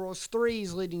not know the rules. 3,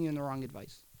 he's leading you in the wrong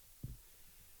advice.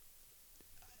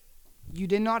 You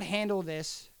did not handle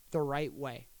this the right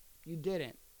way. You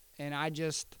didn't. And I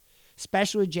just,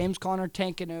 especially James Conner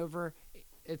tanking over,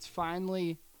 it's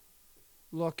finally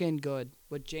looking good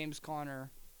with James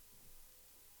Conner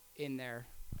in there.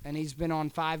 And he's been on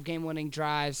 5-game winning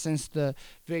drives since the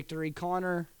victory.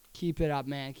 Conner, keep it up,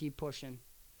 man. Keep pushing.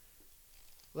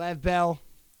 Lev Bell,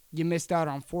 you missed out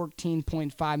on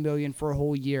 $14.5 million for a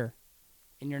whole year,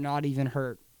 and you're not even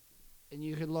hurt. And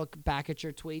you could look back at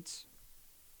your tweets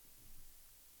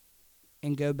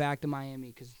and go back to Miami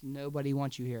because nobody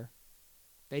wants you here.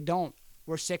 They don't.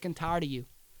 We're sick and tired of you.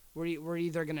 We're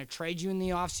either going to trade you in the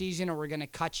offseason or we're going to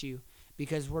cut you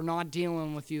because we're not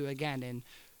dealing with you again. And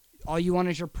all you want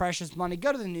is your precious money.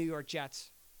 Go to the New York Jets.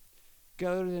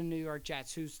 Go to the New York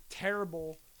Jets, who's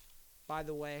terrible, by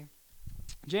the way.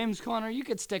 James Conner, you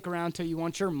could stick around till you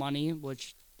want your money,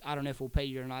 which I don't know if we'll pay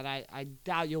you or not. I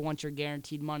doubt you'll want your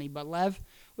guaranteed money. But, Lev,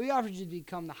 we offered you to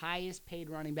become the highest paid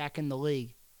running back in the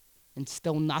league. And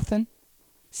still nothing?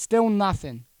 Still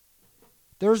nothing.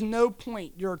 There's no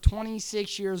point. You're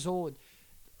 26 years old.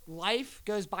 Life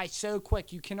goes by so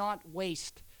quick. You cannot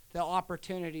waste the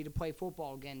opportunity to play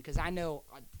football again because I know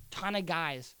a ton of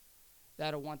guys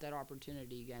that'll want that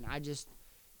opportunity again. I just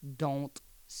don't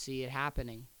see it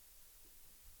happening.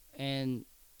 And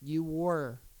you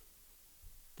were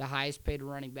the highest paid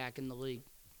running back in the league,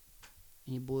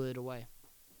 and you blew it away.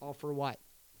 All for what?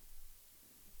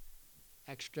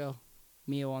 Extra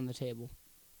meal on the table.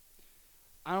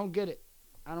 I don't get it.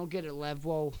 I don't get it, Lev.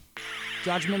 Well,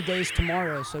 Judgment Day's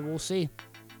tomorrow, so we'll see.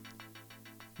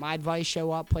 My advice,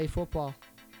 show up, play football.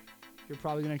 You're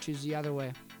probably going to choose the other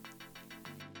way.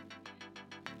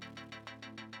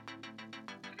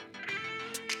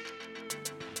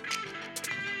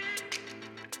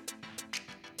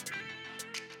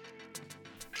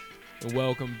 And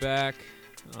welcome back.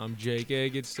 I'm Jake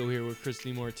Agid, still here with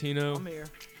Christy Martino. I'm here.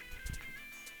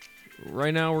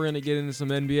 Right now we're going to get into some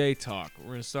NBA talk. We're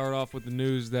going to start off with the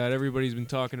news that everybody's been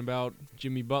talking about.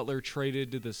 Jimmy Butler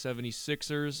traded to the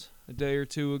 76ers a day or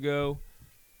two ago.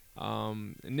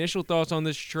 Initial thoughts on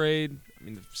this trade. I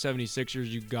mean, the 76ers,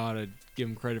 you got to give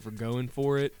them credit for going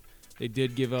for it. They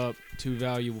did give up 2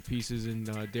 valuable pieces in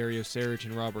Dario Saric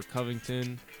and Robert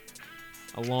Covington,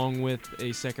 along with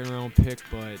a second-round pick.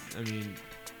 But, I mean,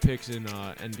 picks in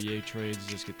NBA trades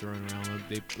just get thrown around.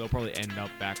 They'll probably end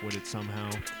up back with it somehow.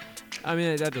 I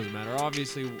mean, that doesn't matter.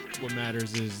 Obviously, what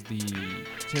matters is the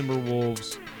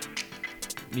Timberwolves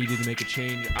needed to make a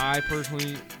change. I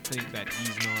personally think that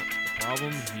he's not the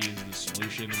problem. He is the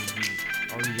solution. I mean, he's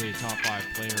arguably a top 5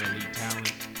 player, elite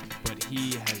talent, but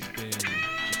he has been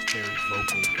just very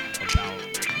vocal about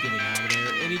getting out of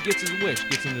there. And he gets his wish,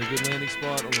 gets into a good landing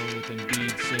spot along with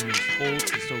Embiid, Simmons,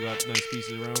 Fultz. He's still got nice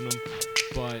pieces around him,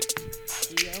 but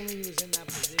he only was in that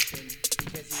position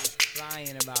because he was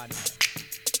crying about it.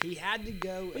 He had to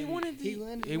go. He wanted to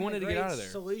get out of there.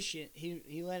 Solution.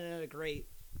 He landed at a great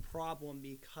problem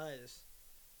because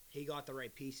he got the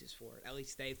right pieces for it. At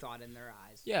least they thought in their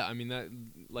eyes. Yeah, I mean that.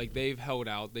 Like they've held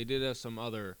out. They did have some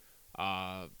other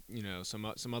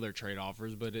some other trade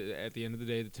offers. But at the end of the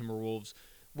day, the Timberwolves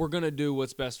were going to do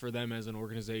what's best for them as an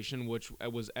organization, which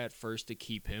was at first to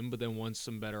keep him. But then once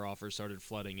some better offers started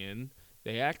flooding in,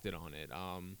 they acted on it.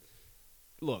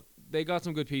 Look, they got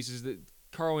some good pieces.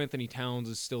 Karl Anthony Towns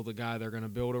is still the guy they're going to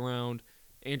build around.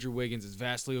 Andrew Wiggins is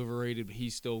vastly overrated, but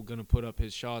he's still going to put up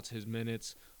his shots, his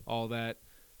minutes, all that.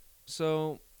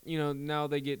 So, now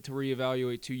they get to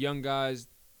reevaluate two young guys.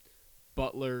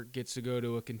 Butler gets to go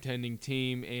to a contending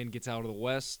team and gets out of the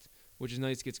West, which is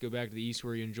nice. Gets to go back to the East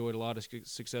where he enjoyed a lot of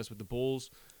success with the Bulls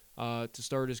to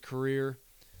start his career.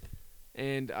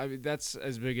 And that's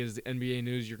as big as the NBA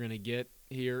news you're going to get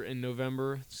here in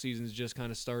November. The season's just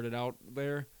kind of started out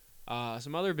there.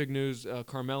 Some other big news,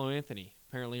 Carmelo Anthony,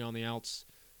 apparently on the outs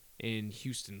in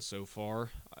Houston so far.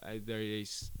 They're a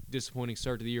disappointing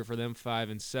start to the year for them,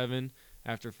 5-7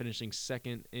 after finishing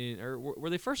second or were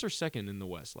they first or second in the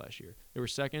West last year? They were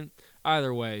second.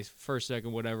 Either way, first,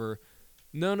 second, whatever.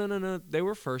 No. They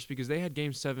were first because they had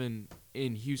Game 7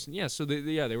 in Houston. Yeah, so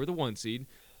they were the 1 seed.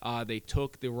 They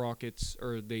took the Rockets,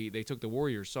 or they took the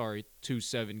Warriors,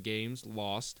 2-7 games,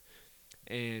 lost.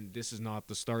 And this is not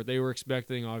the start they were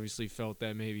expecting. Obviously felt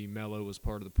that maybe Melo was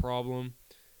part of the problem.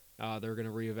 They're going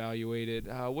to reevaluate it.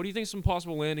 What do you think some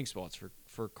possible landing spots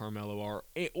for Carmelo are,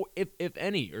 if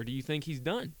any, or do you think he's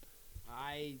done?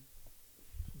 I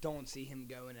don't see him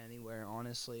going anywhere,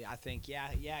 honestly. I think,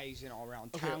 he's an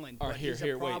all-around talent, but he's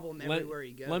a problem everywhere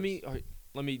he goes. Let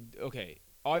me. Okay.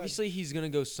 Obviously, he's going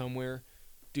to go somewhere.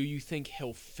 Do you think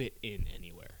he'll fit in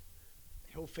anywhere?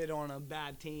 He'll fit on a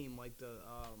bad team like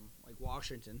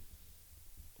Washington.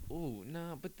 Ooh,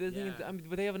 nah, but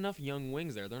but they have enough young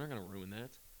wings there. They're not going to ruin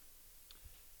that.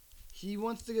 He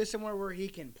wants to go somewhere where he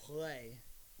can play,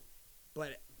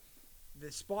 but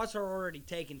the spots are already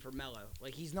taken for Melo.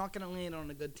 Like, he's not going to land on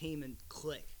a good team and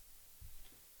click.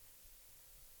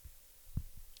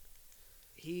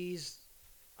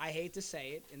 I hate to say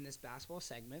it in this basketball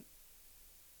segment,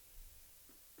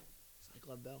 it's like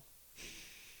Lev Bell.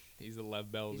 He's a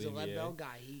Lev Bell. He's a Lev Bell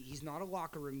guy. He's not a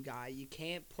locker room guy. You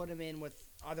can't put him in with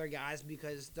other guys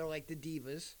because they're like the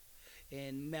divas.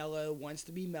 And Melo wants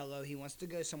to be Melo. He wants to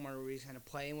go somewhere where he's going to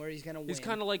play and where he's going to win. He's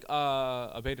kind of like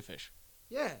a beta fish.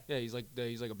 Yeah. Yeah, he's like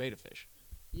a beta fish.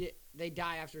 Yeah, they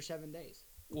die after 7 days.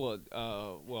 Well,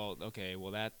 okay.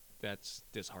 Well, that's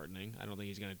disheartening. I don't think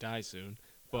he's going to die soon.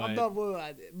 But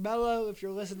Melo, if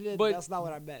you're listening, that's not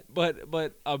what I meant. But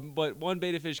one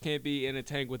beta fish can't be in a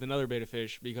tank with another beta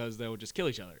fish because they would just kill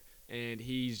each other. And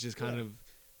he's just kind of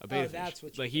a beta fish. That's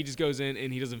what he just goes in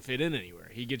and he doesn't fit in anywhere.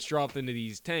 He gets dropped into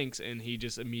these tanks and he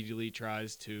just immediately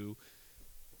tries to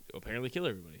apparently kill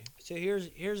everybody. So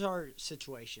here's our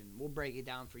situation. We'll break it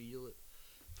down for you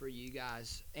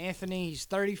guys. Anthony, he's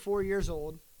 34 years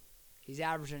old. He's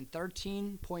averaging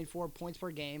 13.4 points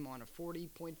per game on a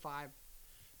 40.5%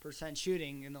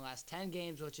 shooting in the last 10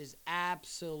 games, which is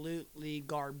absolutely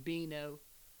garbino.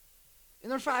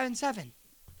 And they're 5-7.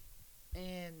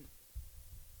 And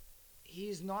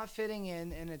he's not fitting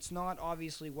in, and it's not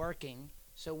obviously working.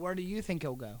 So where do you think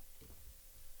he'll go?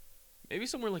 Maybe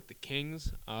somewhere like the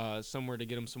Kings, somewhere to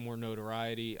get him some more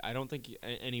notoriety. I don't think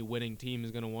any winning team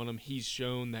is going to want him. He's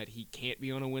shown that he can't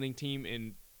be on a winning team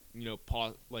and,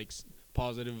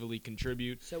 positively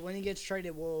contribute. So when he gets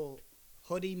traded, will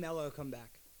Hoodie Melo come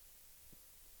back?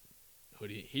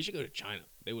 Hoodie, he should go to China.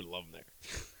 They would love him there.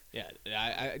 Yeah,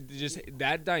 I just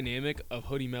that dynamic of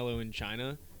Hoodie Melo in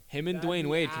China. Him and Dwayne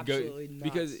Wade could go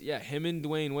because him and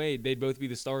Dwayne Wade, they'd both be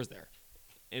the stars there,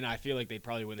 and I feel like they'd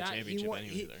probably win the championship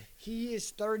anyway. He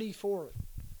is 34.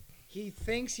 He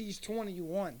thinks he's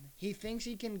 21. He thinks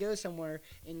he can go somewhere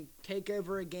and take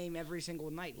over a game every single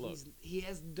night. Look, he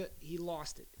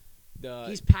lost it.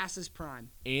 He's past his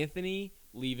prime. Anthony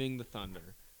leaving the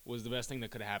Thunder was the best thing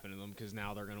that could have happened to them because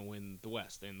now they're going to win the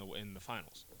West in the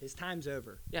finals. His time's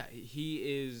over. Yeah, he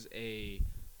is a.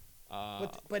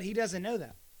 But he doesn't know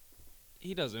that.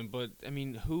 He doesn't, but I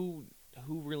mean, who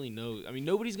really knows? I mean,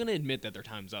 nobody's going to admit that their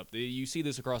time's up. You see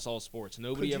this across all sports.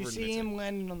 Nobody ever admits it. Could you see him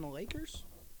landing on the Lakers?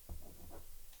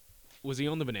 Was he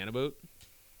on the banana boat?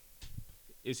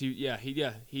 Is he? Yeah,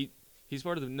 he's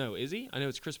part of the. No, is he? I know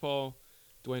it's Chris Paul,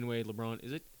 Dwayne Wade, LeBron.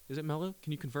 Is it Melo?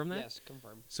 Can you confirm that? Yes,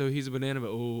 confirm. So he's a banana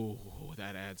boat. Oh,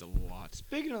 that adds a lot.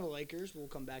 Speaking of the Lakers, we'll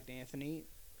come back to Anthony.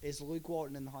 Is Luke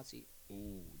Walton in the hot seat?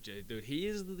 Ooh, dude, he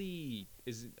is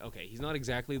okay. He's not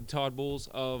exactly the Todd Bowles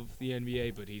of the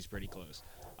NBA, but he's pretty close.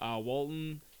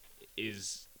 Walton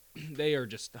is. They are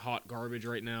just hot garbage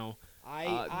right now.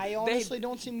 I honestly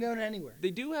don't see him going anywhere.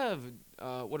 They do have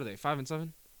what are they?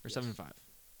 5-7 or 7-5 or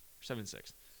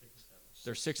 7-6?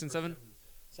 They're 6-7.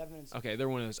 7-6. Okay, they're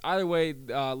one of those. Either way,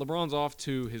 LeBron's off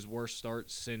to his worst start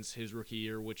since his rookie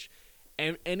year, which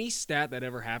any stat that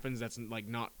ever happens that's like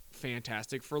not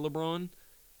fantastic for LeBron,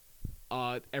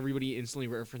 everybody instantly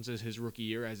references his rookie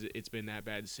year as it's been that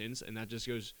bad since, and that just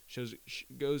goes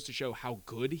to show how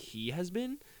good he has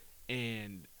been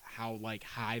and how like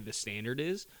high the standard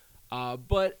is.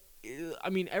 But I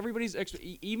mean, everybody's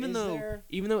even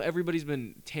though everybody's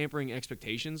been tampering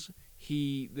expectations,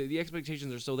 the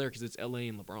expectations are still there because it's LA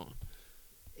and LeBron.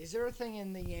 Is there a thing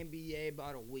in the NBA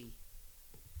about a we?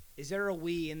 Is there a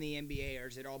we in the NBA, or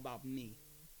is it all about me?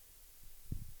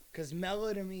 Because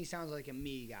Melo to me sounds like a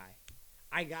me guy.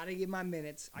 I gotta get my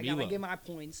minutes. I gotta get my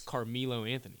points. Carmelo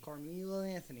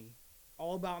Anthony.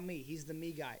 All about me. He's the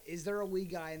me guy. Is there a we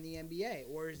guy in the NBA,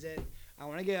 or is it I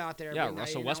want to get out there every night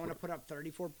Russell and Westbrook. I want to put up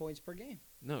 34 points per game?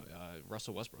 No,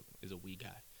 Russell Westbrook is a we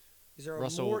guy. Is there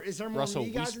more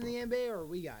me guys in the NBA or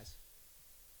we guys?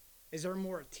 Is there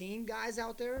more team guys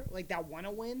out there like that want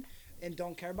to win and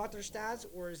don't care about their stats,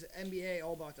 or is the NBA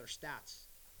all about their stats?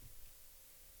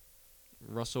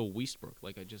 Russell Westbrook,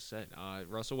 like I just said.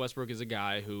 Russell Westbrook is a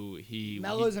guy who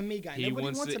Melo's a me guy. Nobody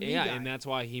wants a me guy. And that's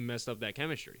why he messed up that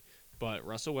chemistry. But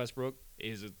Russell Westbrook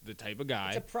is the type of guy.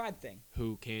 It's a pride thing.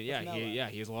 Who can, he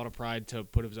has a lot of pride to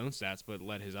put up his own stats, but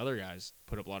let his other guys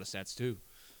put up a lot of stats too.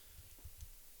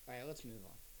 All right, let's move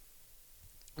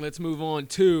on. Let's move on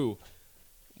to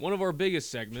one of our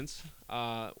biggest segments.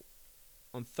 On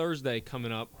Thursday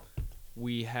coming up,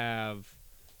 we have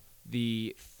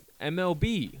the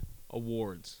MLB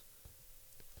Awards.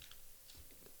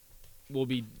 Will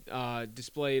be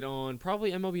displayed on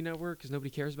probably MLB Network because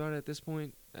nobody cares about it at this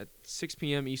point at 6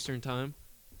 p.m. Eastern Time.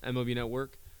 MLB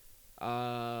Network.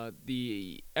 What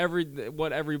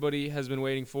everybody has been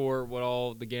waiting for, what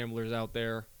all the gamblers out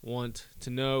there want to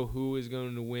know, who is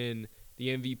going to win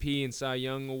the MVP and Cy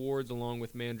Young Awards along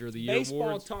with Manager of the Year Baseball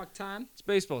Awards. talk time. It's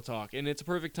baseball talk, and it's a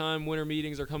perfect time. Winter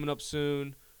meetings are coming up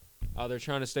soon. They're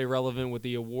trying to stay relevant with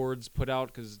the awards put out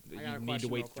because you need to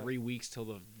wait 3 weeks till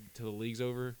the league's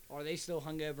over. Are they still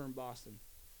hungover in Boston?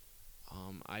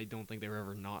 I don't think they were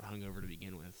ever not hungover to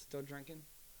begin with. Still drinking?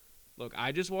 Look,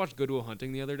 I just watched Good Will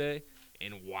Hunting the other day,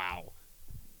 and wow.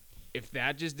 If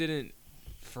that just didn't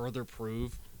further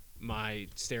prove my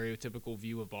stereotypical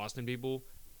view of Boston people,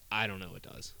 I don't know what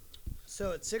does.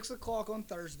 So at 6 o'clock on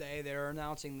Thursday, they're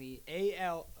announcing the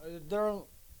their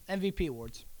MVP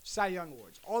awards, Cy Young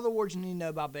Awards. All the awards you need to know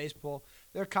about baseball,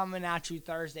 they're coming at you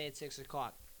Thursday at 6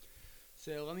 o'clock.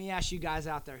 So let me ask you guys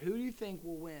out there, who do you think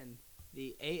will win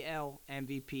the AL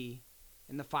MVP?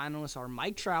 And the finalists are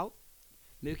Mike Trout,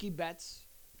 Mookie Betts,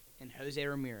 and Jose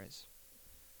Ramirez.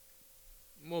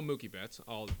 Well, Mookie Betts.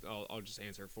 I'll just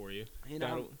answer for you. You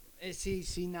know,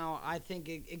 see now I think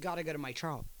it got to go to Mike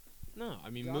Trout. No, I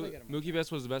mean Mookie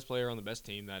Betts was the best player on the best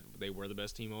team. That they were the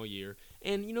best team all year,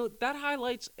 and you know that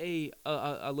highlights a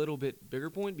little bit bigger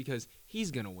point because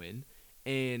he's gonna win,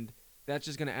 and that's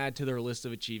just gonna add to their list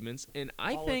of achievements. And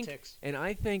I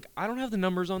think I don't have the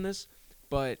numbers on this,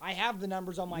 but I have the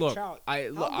numbers on Mike Trout.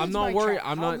 I'm not worried.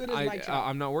 I'm not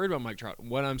worried about Mike Trout.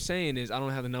 What I'm saying is I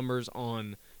don't have the numbers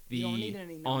on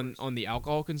the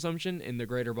alcohol consumption in the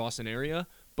greater Boston area.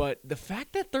 But the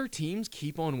fact that their teams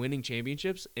keep on winning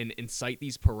championships and incite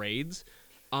these parades,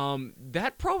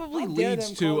 that probably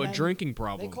leads to a drinking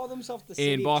problem. They call themselves the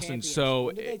city in Boston. Champions. So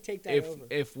when did they take that over?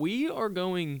 if we are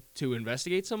going to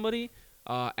investigate somebody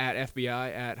at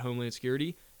FBI, at Homeland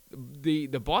Security, the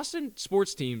Boston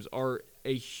sports teams are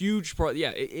a huge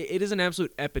it is an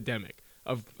absolute epidemic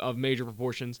of major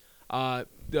proportions.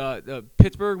 The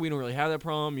Pittsburgh, we don't really have that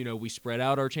problem. You know, we spread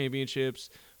out our championships.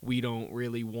 We don't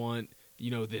really want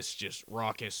this just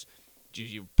raucous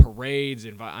parades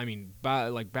and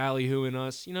like ballyhooing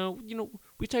us. You know,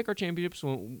 we take our championships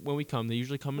when we come. They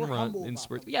usually come and run in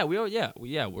spurts. Yeah, we are.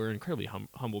 Yeah, we're incredibly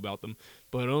humble about them.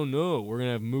 But oh no, we're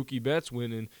gonna have Mookie Betts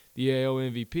winning the AL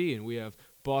MVP, and we have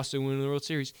Boston winning the World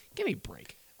Series. Give me a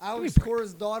break. Alex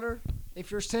Cora's daughter. If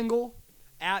you're single,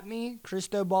 at me,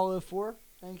 Cristobal04.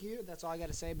 Thank you. That's all I got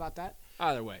to say about that.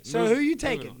 Either way. So who you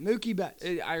taking? Mookie Betts.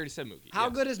 I already said Mookie. How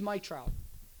good is Mike Trout?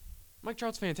 Mike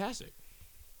Trout's fantastic.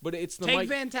 But it's the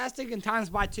fantastic and times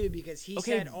by 2 because he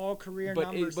said all career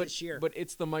numbers this year. But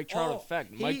it's the Mike Trout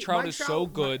effect. Mike Trout is so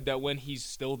good that when he's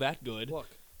still that good,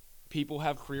 people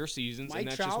have career seasons, and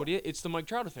that's just what he is. It's the Mike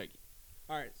Trout effect.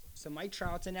 All right. So Mike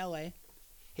Trout's in L.A.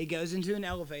 He goes into an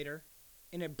elevator,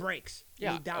 and it breaks. Yeah.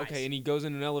 And he dies. Okay, and he goes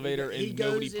in an elevator, and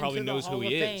nobody probably knows who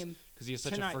he is because he has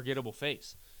such a forgettable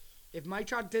face. If Mike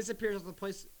Trout disappears off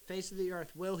the face of the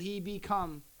earth, will he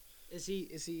become? Is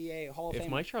he a Hall of Famer? If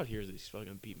Mike Trout hears this, he's probably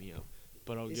gonna beat me up.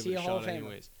 But I'll give it a shot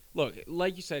anyways. Look,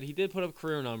 like you said, he did put up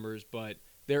career numbers, but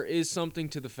there is something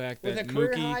to the fact with that a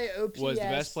career Mookie high OPS, was the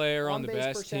best player on the on-base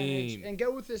best percentage, team. and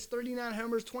go with his 39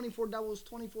 homers, 24 doubles,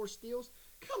 24 steals.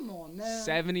 Come on, man.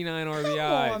 79 Come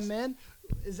RBIs. on, man.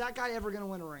 Is that guy ever going to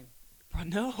win a ring? Bro,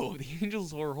 no, the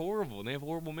Angels are horrible, and they have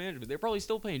horrible management. They're probably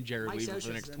still paying Jared Mike Weaver for Scioscia's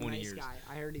the next a 20 nice years. guy.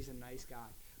 I heard he's a nice guy.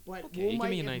 But Okay, give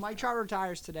me a if nice Mike guy. Trout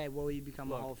retires today, will he become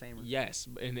a Look, Hall of Famer? Yes,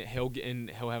 and he'll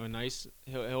have a nice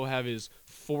he'll have his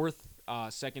fourth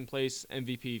second place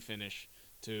MVP finish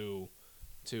to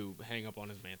hang up on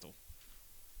his mantle.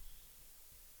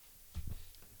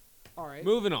 All right.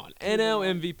 Moving on, NL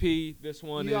MVP. This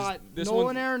one You is got this Nolan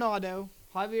one. Arenado,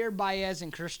 Javier Baez,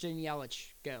 and Christian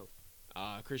Yelich. Go.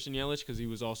 Christian Yelich, because he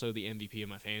was also the MVP of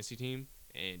my fantasy team,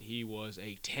 and he was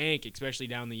a tank, especially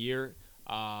down the year.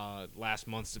 Last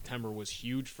month, September, was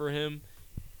huge for him.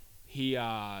 He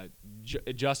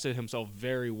adjusted himself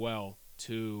very well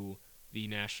to the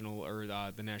National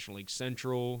League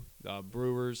Central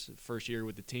Brewers first year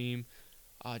with the team.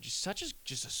 Just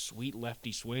a sweet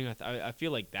lefty swing. I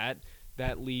feel like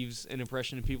that leaves an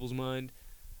impression in people's mind.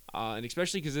 And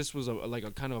especially because this was a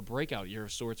kind of a breakout year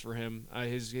of sorts for him.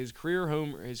 His career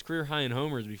high in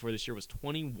homers before this year was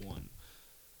 21,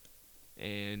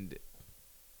 and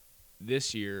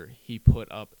this year he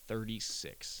put up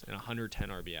 36 and 110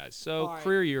 RBIs. So All right.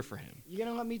 career year for him. You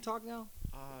gonna let me talk now?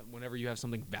 Whenever you have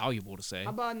something valuable to say, How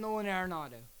about Nolan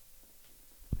Arenado?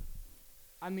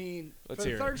 I mean, Let's for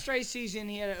hear the it. third straight season,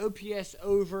 he had an OPS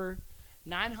over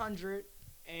 900,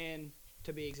 and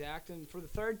to be exact, and for the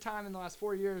third time in the last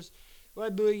 4 years,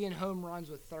 led the league in home runs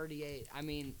with 38. I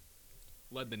mean,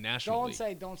 led the National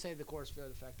League. don't say the Coors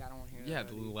Field effect. I don't want to hear Yeah,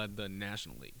 that. already. led the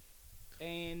National League.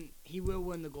 And he will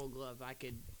win the Gold Glove. I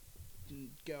could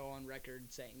go on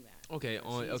record saying that. Okay,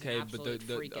 Because he's an but absolute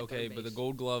freak at third but the base.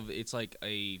 Gold Glove, that's like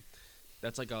a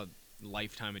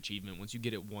lifetime achievement. Once you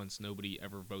get it once, nobody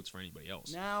ever votes for anybody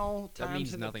else. Now, That time means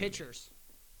to the nothing to me. pitchers.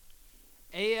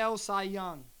 AL Cy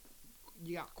Young.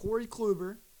 You got Corey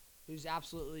Kluber, who's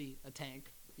absolutely a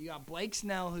tank. You got Blake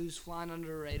Snell, who's flying under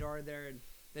the radar there in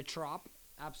the Trop.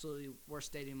 Absolutely worst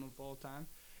stadium of all time.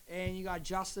 And you got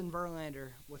Justin Verlander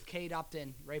with Kate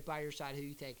Upton right by your side. Who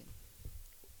you taking?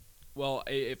 Well,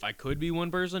 if I could be one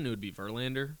person, it would be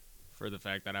Verlander, for the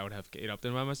fact that I would have Kate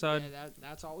Upton by my side. Yeah,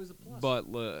 that's always a plus.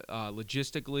 But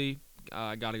logistically,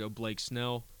 I got to go Blake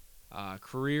Snell.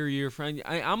 Career year friend.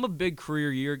 I'm a big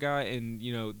career year guy, and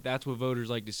that's what voters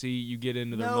like to see. You get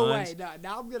into their no minds. way.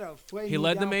 Now I'm gonna flame He you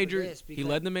led the down for major. this He because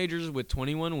led the majors with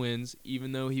 21 wins,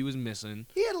 even though he was missing.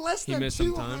 He had less He than missed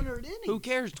some time. 200 innings. Who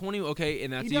cares? 20. Okay,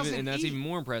 and doesn't that's eat. even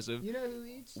more impressive. You know who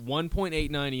eats?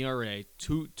 1.89 ERA,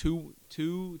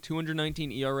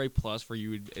 219 ERA plus for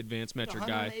you advanced metric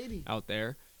guy 180. out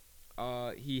there.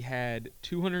 He had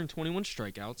 221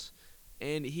 strikeouts,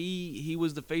 and he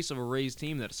was the face of a Rays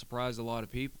team that surprised a lot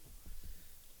of people.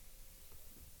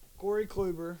 Corey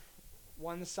Kluber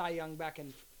won the Cy Young back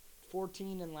in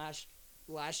 14 and last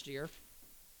year.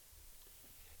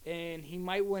 And he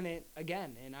might win it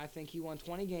again. And I think he won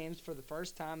 20 games for the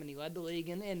first time, and he led the league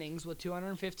in innings with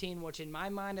 215, which in my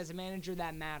mind as a manager,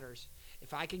 that matters.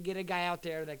 If I could get a guy out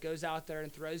there that goes out there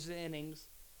and throws the innings,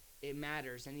 it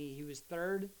matters. And he was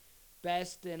third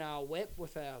best in WHIP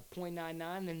with a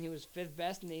 .99, and he was fifth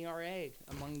best in ERA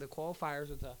among the qualifiers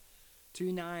with a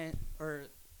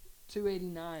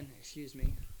 289, excuse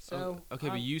me. So okay,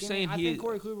 but you give me- saying I he- think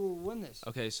Corey Kluber will win this.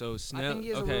 Okay, so Snell. think he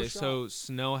has a Okay, real so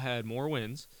Snell had more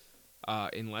wins,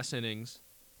 in less innings,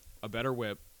 a better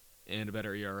WHIP, and a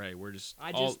better ERA. We're just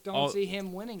I just don't see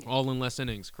him winning it. all in less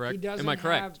innings. Correct? Am doesn't I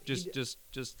correct? have- he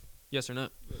Just yes or no?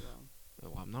 You're wrong. Oh,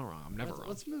 well, I'm not wrong. I'm never let's, wrong.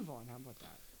 Let's move on. How about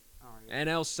that? All right.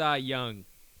 NL Cy Young.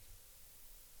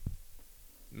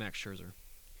 Max Scherzer.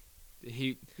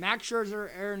 Max Scherzer,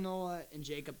 Aaron Nola, and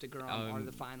Jacob DeGrom are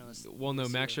the finalists. Well, no,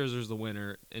 this Max year. Scherzer's the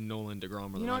winner, and Nolan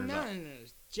DeGrom are the You know, runners up. no.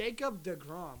 Jacob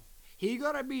DeGrom. He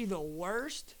gotta be the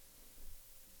worst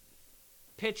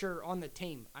pitcher on the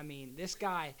team. I mean, this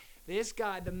guy.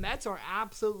 The Mets are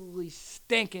absolutely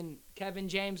stinking. Kevin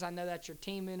James, I know that's your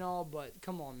team and all, but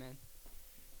come on, man.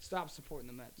 Stop supporting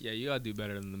the Mets. Yeah, you gotta do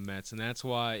better than the Mets, and that's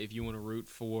why if you want to root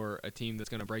for a team that's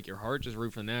gonna break your heart, just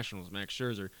root for the Nationals. Max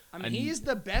Scherzer. I mean, he is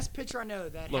the best pitcher I know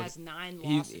that Look, has 9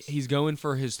 losses. He's going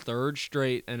for his third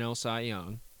straight NL Cy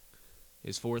Young,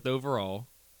 his fourth overall.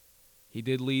 He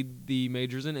did lead the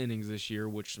majors in innings this year,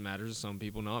 which matters to some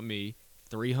people, not me.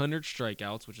 300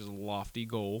 strikeouts, which is a lofty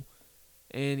goal,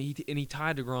 and he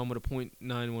tied DeGrom with a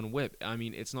 .91 WHIP. I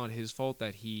mean, it's not his fault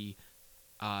that he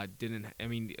didn't. I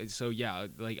mean, so yeah,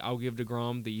 like I'll give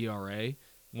DeGrom the ERA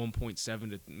 1.7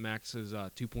 to Max's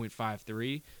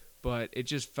 2.53, but it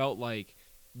just felt like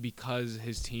because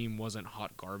his team wasn't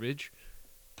hot garbage,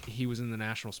 he was in the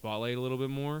national spotlight a little bit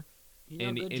more, You know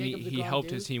and good and Jacob he deGrom helped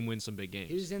did? his team win some big games.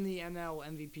 He was in the NL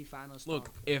MVP finals. Look,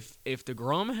 talk. if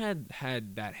DeGrom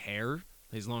had that hair,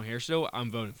 his long hair still, I'm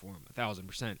voting for him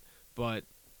 1,000%. But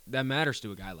that matters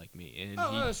to a guy like me,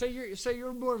 and so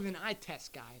you're more of an eye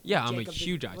test guy. Yeah, with I'm a Jacob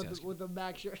huge eye test guy. with the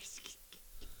back shirt.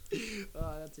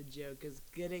 Oh, that's a joke.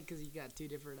 Get it? Because you got two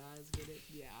different eyes. Get it?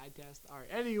 Yeah, eye test. All right.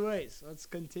 Anyways, let's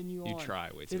continue you on try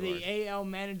way to too the hard. AL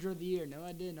Manager of the Year. No,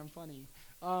 I didn't. I'm funny.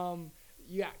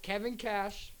 You got Kevin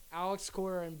Cash, Alex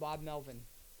Cora, and Bob Melvin.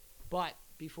 But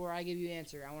before I give you the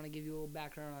answer, I want to give you a little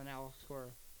background on Alex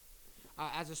Cora.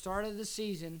 At the start of the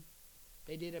season,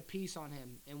 they did a piece on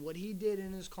him, and what he did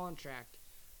in his contract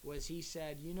was he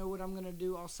said, "You know what I'm gonna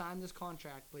do? I'll sign this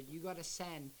contract, but you got to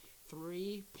send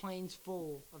 3 planes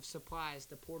full of supplies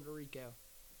to Puerto Rico."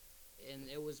 And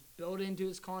it was built into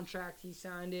his contract. He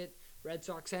signed it. Red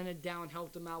Sox sent it down,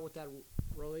 helped him out with that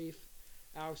relief.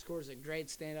 Alex Cora is a great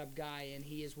stand-up guy, and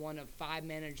he is one of 5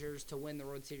 managers to win the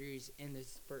World Series in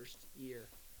his first year.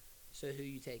 So who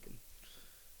you taking?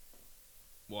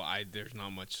 Well, there's not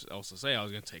much else to say. I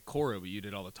was gonna take Cora, but you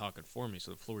did all the talking for me,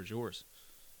 so the floor is yours.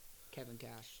 Kevin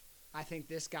Cash. I think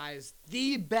this guy is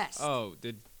the best Oh,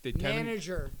 did Kevin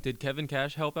manager. did Kevin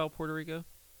Cash help out Puerto Rico?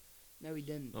 No, he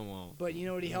didn't. Oh well. But you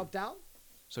know what he helped out?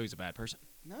 So he's a bad person.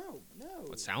 No.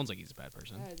 Well, it sounds like he's a bad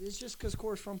person. It's just because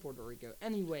Cora's from Puerto Rico.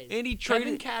 Anyways, And he Kevin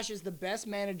traded. Cash is the best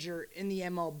manager in the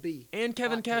MLB. And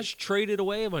Kevin Hot Cash traded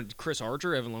away a bunch. Chris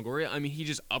Archer, Evan Longoria. I mean, he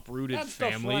just uprooted That's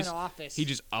families. the front office. He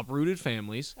just uprooted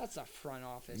families. That's a front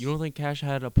office. You don't think Cash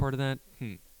had a part of that?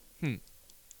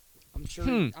 I'm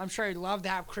sure. I'm sure he'd love to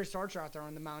have Chris Archer out there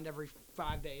on the mound every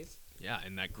 5 days. Yeah,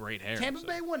 and that great hair. Tampa so.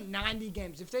 Bay won 90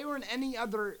 games. If they were in any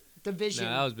other division,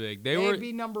 No, that was big. they'd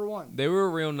be number 1. They were a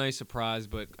real nice surprise,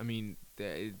 but I mean,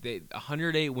 they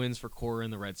 108 wins for Cora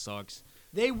and the Red Sox.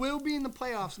 They will be in the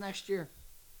playoffs next year.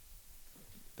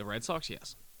 The Red Sox,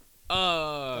 yes.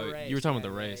 Rays, You were talking about yeah,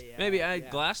 the Rays. yeah, Maybe yeah.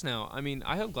 Glasnow. I mean,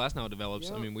 I hope Glasnow develops.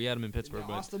 Yep. I mean, we had him in Pittsburgh,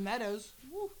 but Austin Meadows.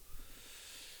 Woo.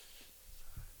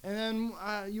 And then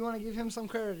you want to give him some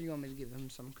credit, or you want me to give him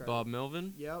some credit? Bob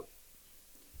Melvin. Yep.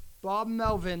 Bob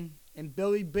Melvin and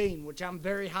Billy Bean, which I'm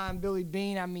very high on Billy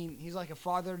Bean. I mean, he's like a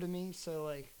father to me, so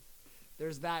like,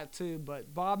 there's that too.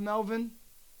 But Bob Melvin,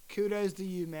 kudos to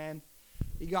you, man.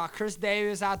 You got Chris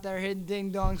Davis out there hitting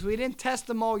ding dongs. We didn't test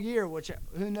him all year, which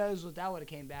who knows what that would have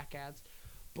came back as.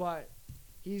 But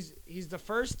he's the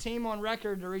first team on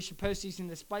record to reach the postseason,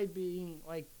 despite being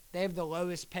like they have the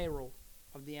lowest payroll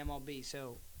of the MLB.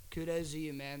 So kudos to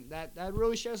you, man. That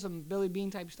really shows some Billy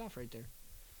Bean type stuff right there.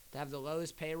 To have the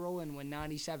lowest payroll and win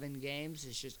 97 games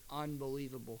is just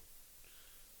unbelievable.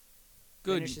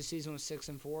 Good. Finish the season with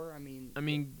 6-4. I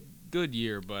mean, good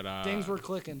year, but things were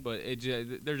clicking. But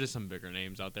there's just some bigger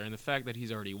names out there, and the fact that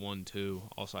he's already won 2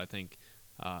 also, I think,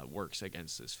 works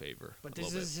against his favor. But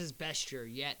this is his best year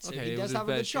yet, so Okay, he it does was his have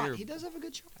a good best shot. year. He does have a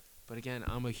good shot. But again,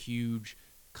 I'm a huge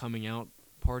coming out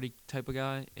party type of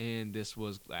guy, and this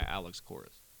was Alex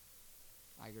Cora's.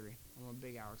 I agree. I'm a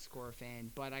big Alex Cora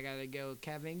fan, but I gotta go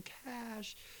Kevin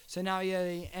Cash. So now you have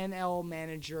the NL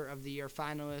Manager of the Year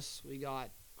finalists. We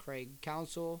got Craig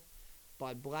Counsell,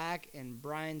 Bud Black, and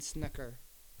Brian Snooker.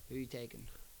 Who you taking?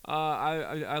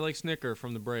 I like Snicker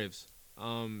from the Braves.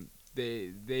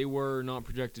 They were not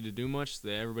projected to do much.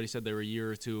 Everybody said they were a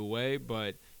year or 2 away,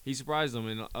 but he surprised them,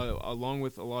 and along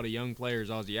with a lot of young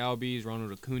players, Ozzy Albies,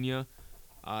 Ronald Acuna.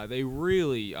 They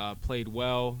really played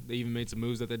well. They even made some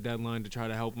moves at the deadline to try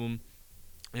to help them.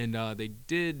 And they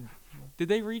did. Did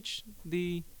they reach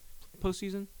the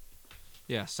postseason?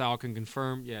 Yeah, Sal can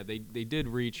confirm. Yeah, they did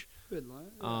reach. Good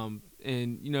line.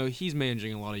 And he's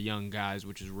managing a lot of young guys,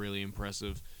 which is really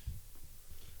impressive.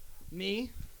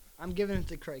 I'm giving it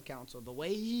to Craig Counsell. The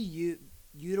way he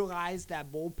utilized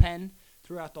that bullpen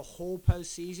throughout the whole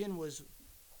postseason was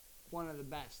one of the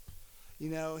best.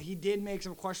 He did make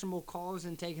some questionable calls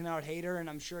and taking out Hader, and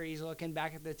I'm sure he's looking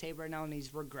back at the tape right now and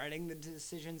he's regretting the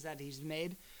decisions that he's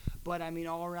made. But,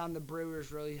 all around the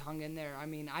Brewers really hung in there.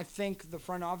 I think the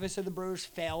front office of the Brewers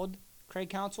failed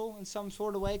Craig Counsell in some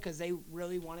sort of way because they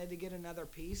really wanted to get another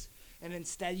piece. And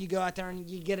instead you go out there and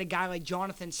you get a guy like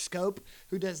Jonathan Scope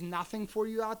who does nothing for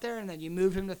you out there, and then you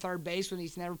move him to third base when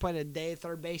he's never played a day of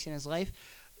third base in his life.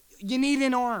 You need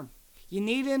an arm.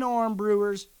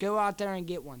 Brewers. Go out there and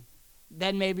get one.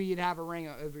 Then maybe you'd have a ring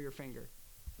over your finger.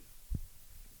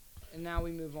 And now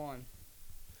we move on.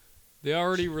 They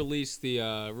already released the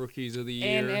Rookies of the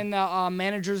Year. And the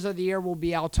Managers of the Year will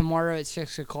be out tomorrow at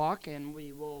 6 o'clock, and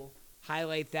we will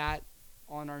highlight that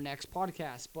on our next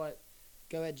podcast. But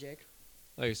go ahead, Jake.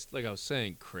 Like I was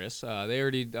saying, Chris, they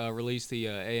already released the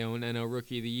AO and NL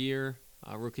Rookie of the Year.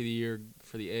 Rookie of the Year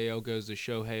for the AL goes to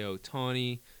Shohei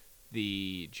Ohtani,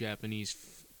 the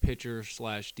Japanese pitcher /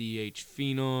 DH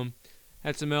phenom.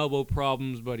 Had some elbow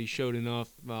problems, but he showed enough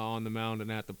on the mound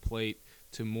and at the plate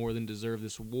to more than deserve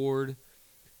this award.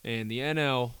 And the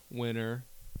NL winner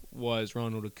was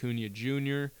Ronald Acuna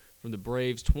Jr. from the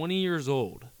Braves, 20 years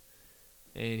old.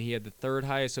 And he had the third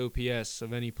highest OPS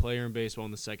of any player in baseball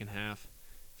in the second half.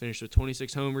 Finished with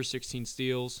 26 homers, 16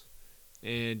 steals,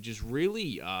 and just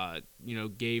really,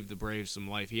 gave the Braves some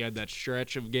life. He had that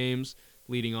stretch of games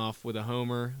leading off with a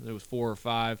homer. There was 4 or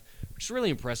 5. Just a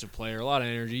really impressive player, a lot of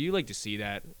energy. You like to see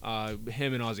that.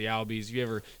 Him and Ozzy Albies. If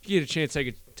you get a chance,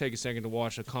 take a second to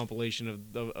watch a compilation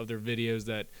of their videos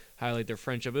that highlight their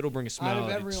friendship. It'll bring a smile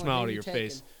to your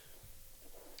face.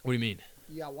 What do you mean?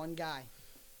 You got one guy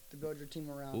to build your team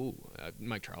around. Ooh,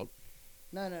 Mike Trout.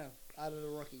 No, out of the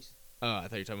rookies. I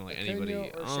thought you were talking about Acuna anybody.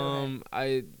 or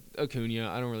Shohei? Acuna.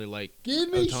 I don't really like.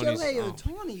 Give me Ohtani's, Shohei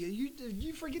Ohtani.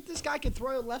 You forget this guy could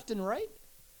throw it left and right.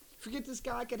 Forget this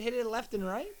guy could hit it left and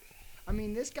right. I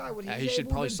mean, this guy would. He should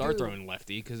probably start throwing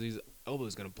lefty because his elbow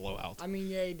is gonna blow out. I mean,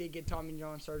 yeah, he did get Tommy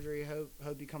John surgery.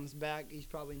 Hope he comes back. He's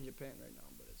probably in Japan right now,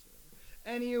 but it's whatever.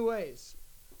 Anyways,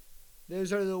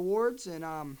 those are the awards, and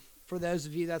for those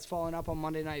of you that's following up on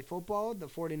Monday Night Football, the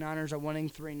 49ers are winning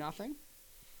 3-0.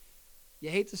 You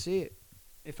hate to see it.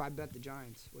 If I bet the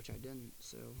Giants, which I didn't,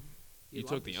 so you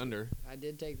took the under. I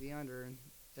did take the under, and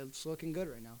it's looking good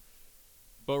right now.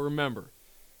 But remember,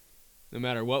 no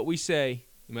matter what we say,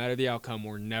 no matter the outcome,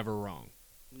 we're never wrong.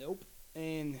 Nope.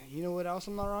 And you know what else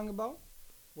I'm not wrong about?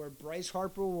 Where Bryce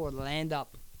Harper will land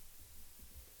up.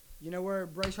 You know where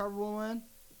Bryce Harper will land?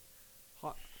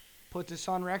 Put this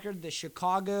on record, the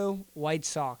Chicago White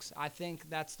Sox. I think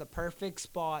that's the perfect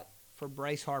spot for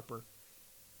Bryce Harper.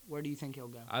 Where do you think he'll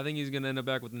go? I think he's going to end up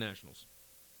back with the Nationals.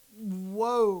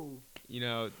 Whoa.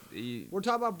 We're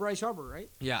talking about Bryce Harper, right?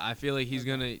 Yeah, I feel like he's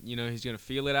going to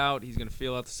feel it out. He's going to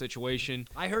feel out the situation.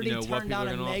 I heard he turned down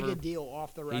a mega deal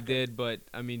off the record. He did, but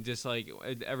I mean, just like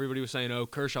everybody was saying,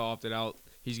 Kershaw opted out.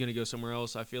 He's going to go somewhere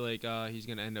else. I feel like he's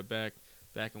going to end up back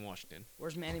in Washington.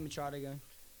 Where's Manny Machado going?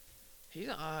 He's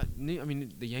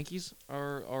the Yankees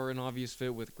are an obvious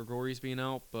fit with Gregorius being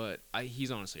out, but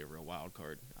he's honestly a real wild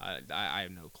card. I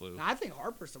have no clue. I think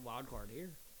Harper's the wild card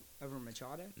here over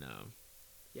Machado. No.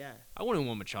 Yeah. I wouldn't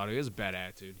want Machado. He has a bad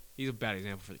attitude. He's a bad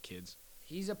example for the kids.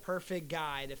 He's a perfect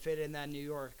guy to fit in that New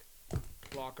York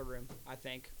locker room, I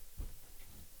think.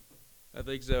 I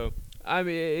think so. I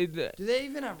mean, do they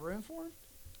even have room for him?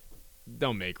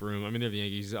 They'll make room. I mean, they're the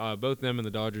Yankees. Both them and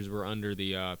the Dodgers were under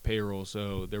the payroll,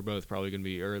 so they're both probably going to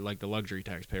be, or like the luxury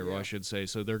tax payroll, I should say.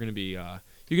 So they're going to be. You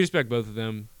can expect both of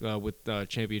them with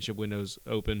championship windows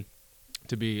open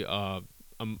to be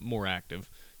more active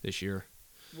this year.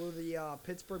 Will the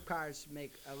Pittsburgh Pirates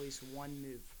make at least one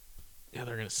move? Yeah,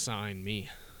 they're going to sign me.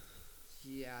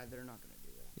 Yeah, they're not going to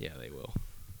do that. Yeah, they will.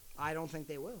 I don't think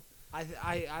they will.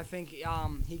 I think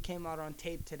he came out on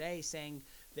tape today saying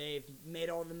they've made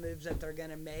all the moves that they're going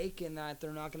to make and that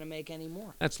they're not going to make any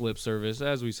more. That's lip service.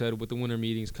 As we said, with the winter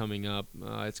meetings coming up,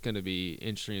 it's going to be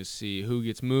interesting to see who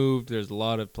gets moved. There's a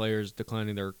lot of players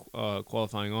declining their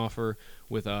qualifying offer,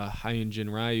 with Hyunjin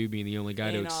Ryu being the only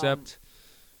guy to accept.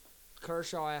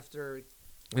 Kershaw, after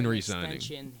and resigning,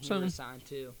 he resigned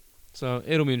too. So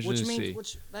it'll be interesting to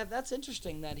see. That's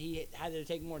interesting that he had to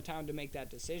take more time to make that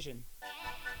decision.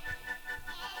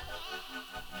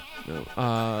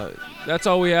 That's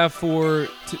all we have for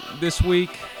this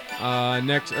week. Coming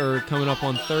up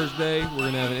on Thursday, we're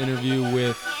gonna have an interview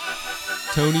with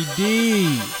Tony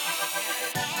D.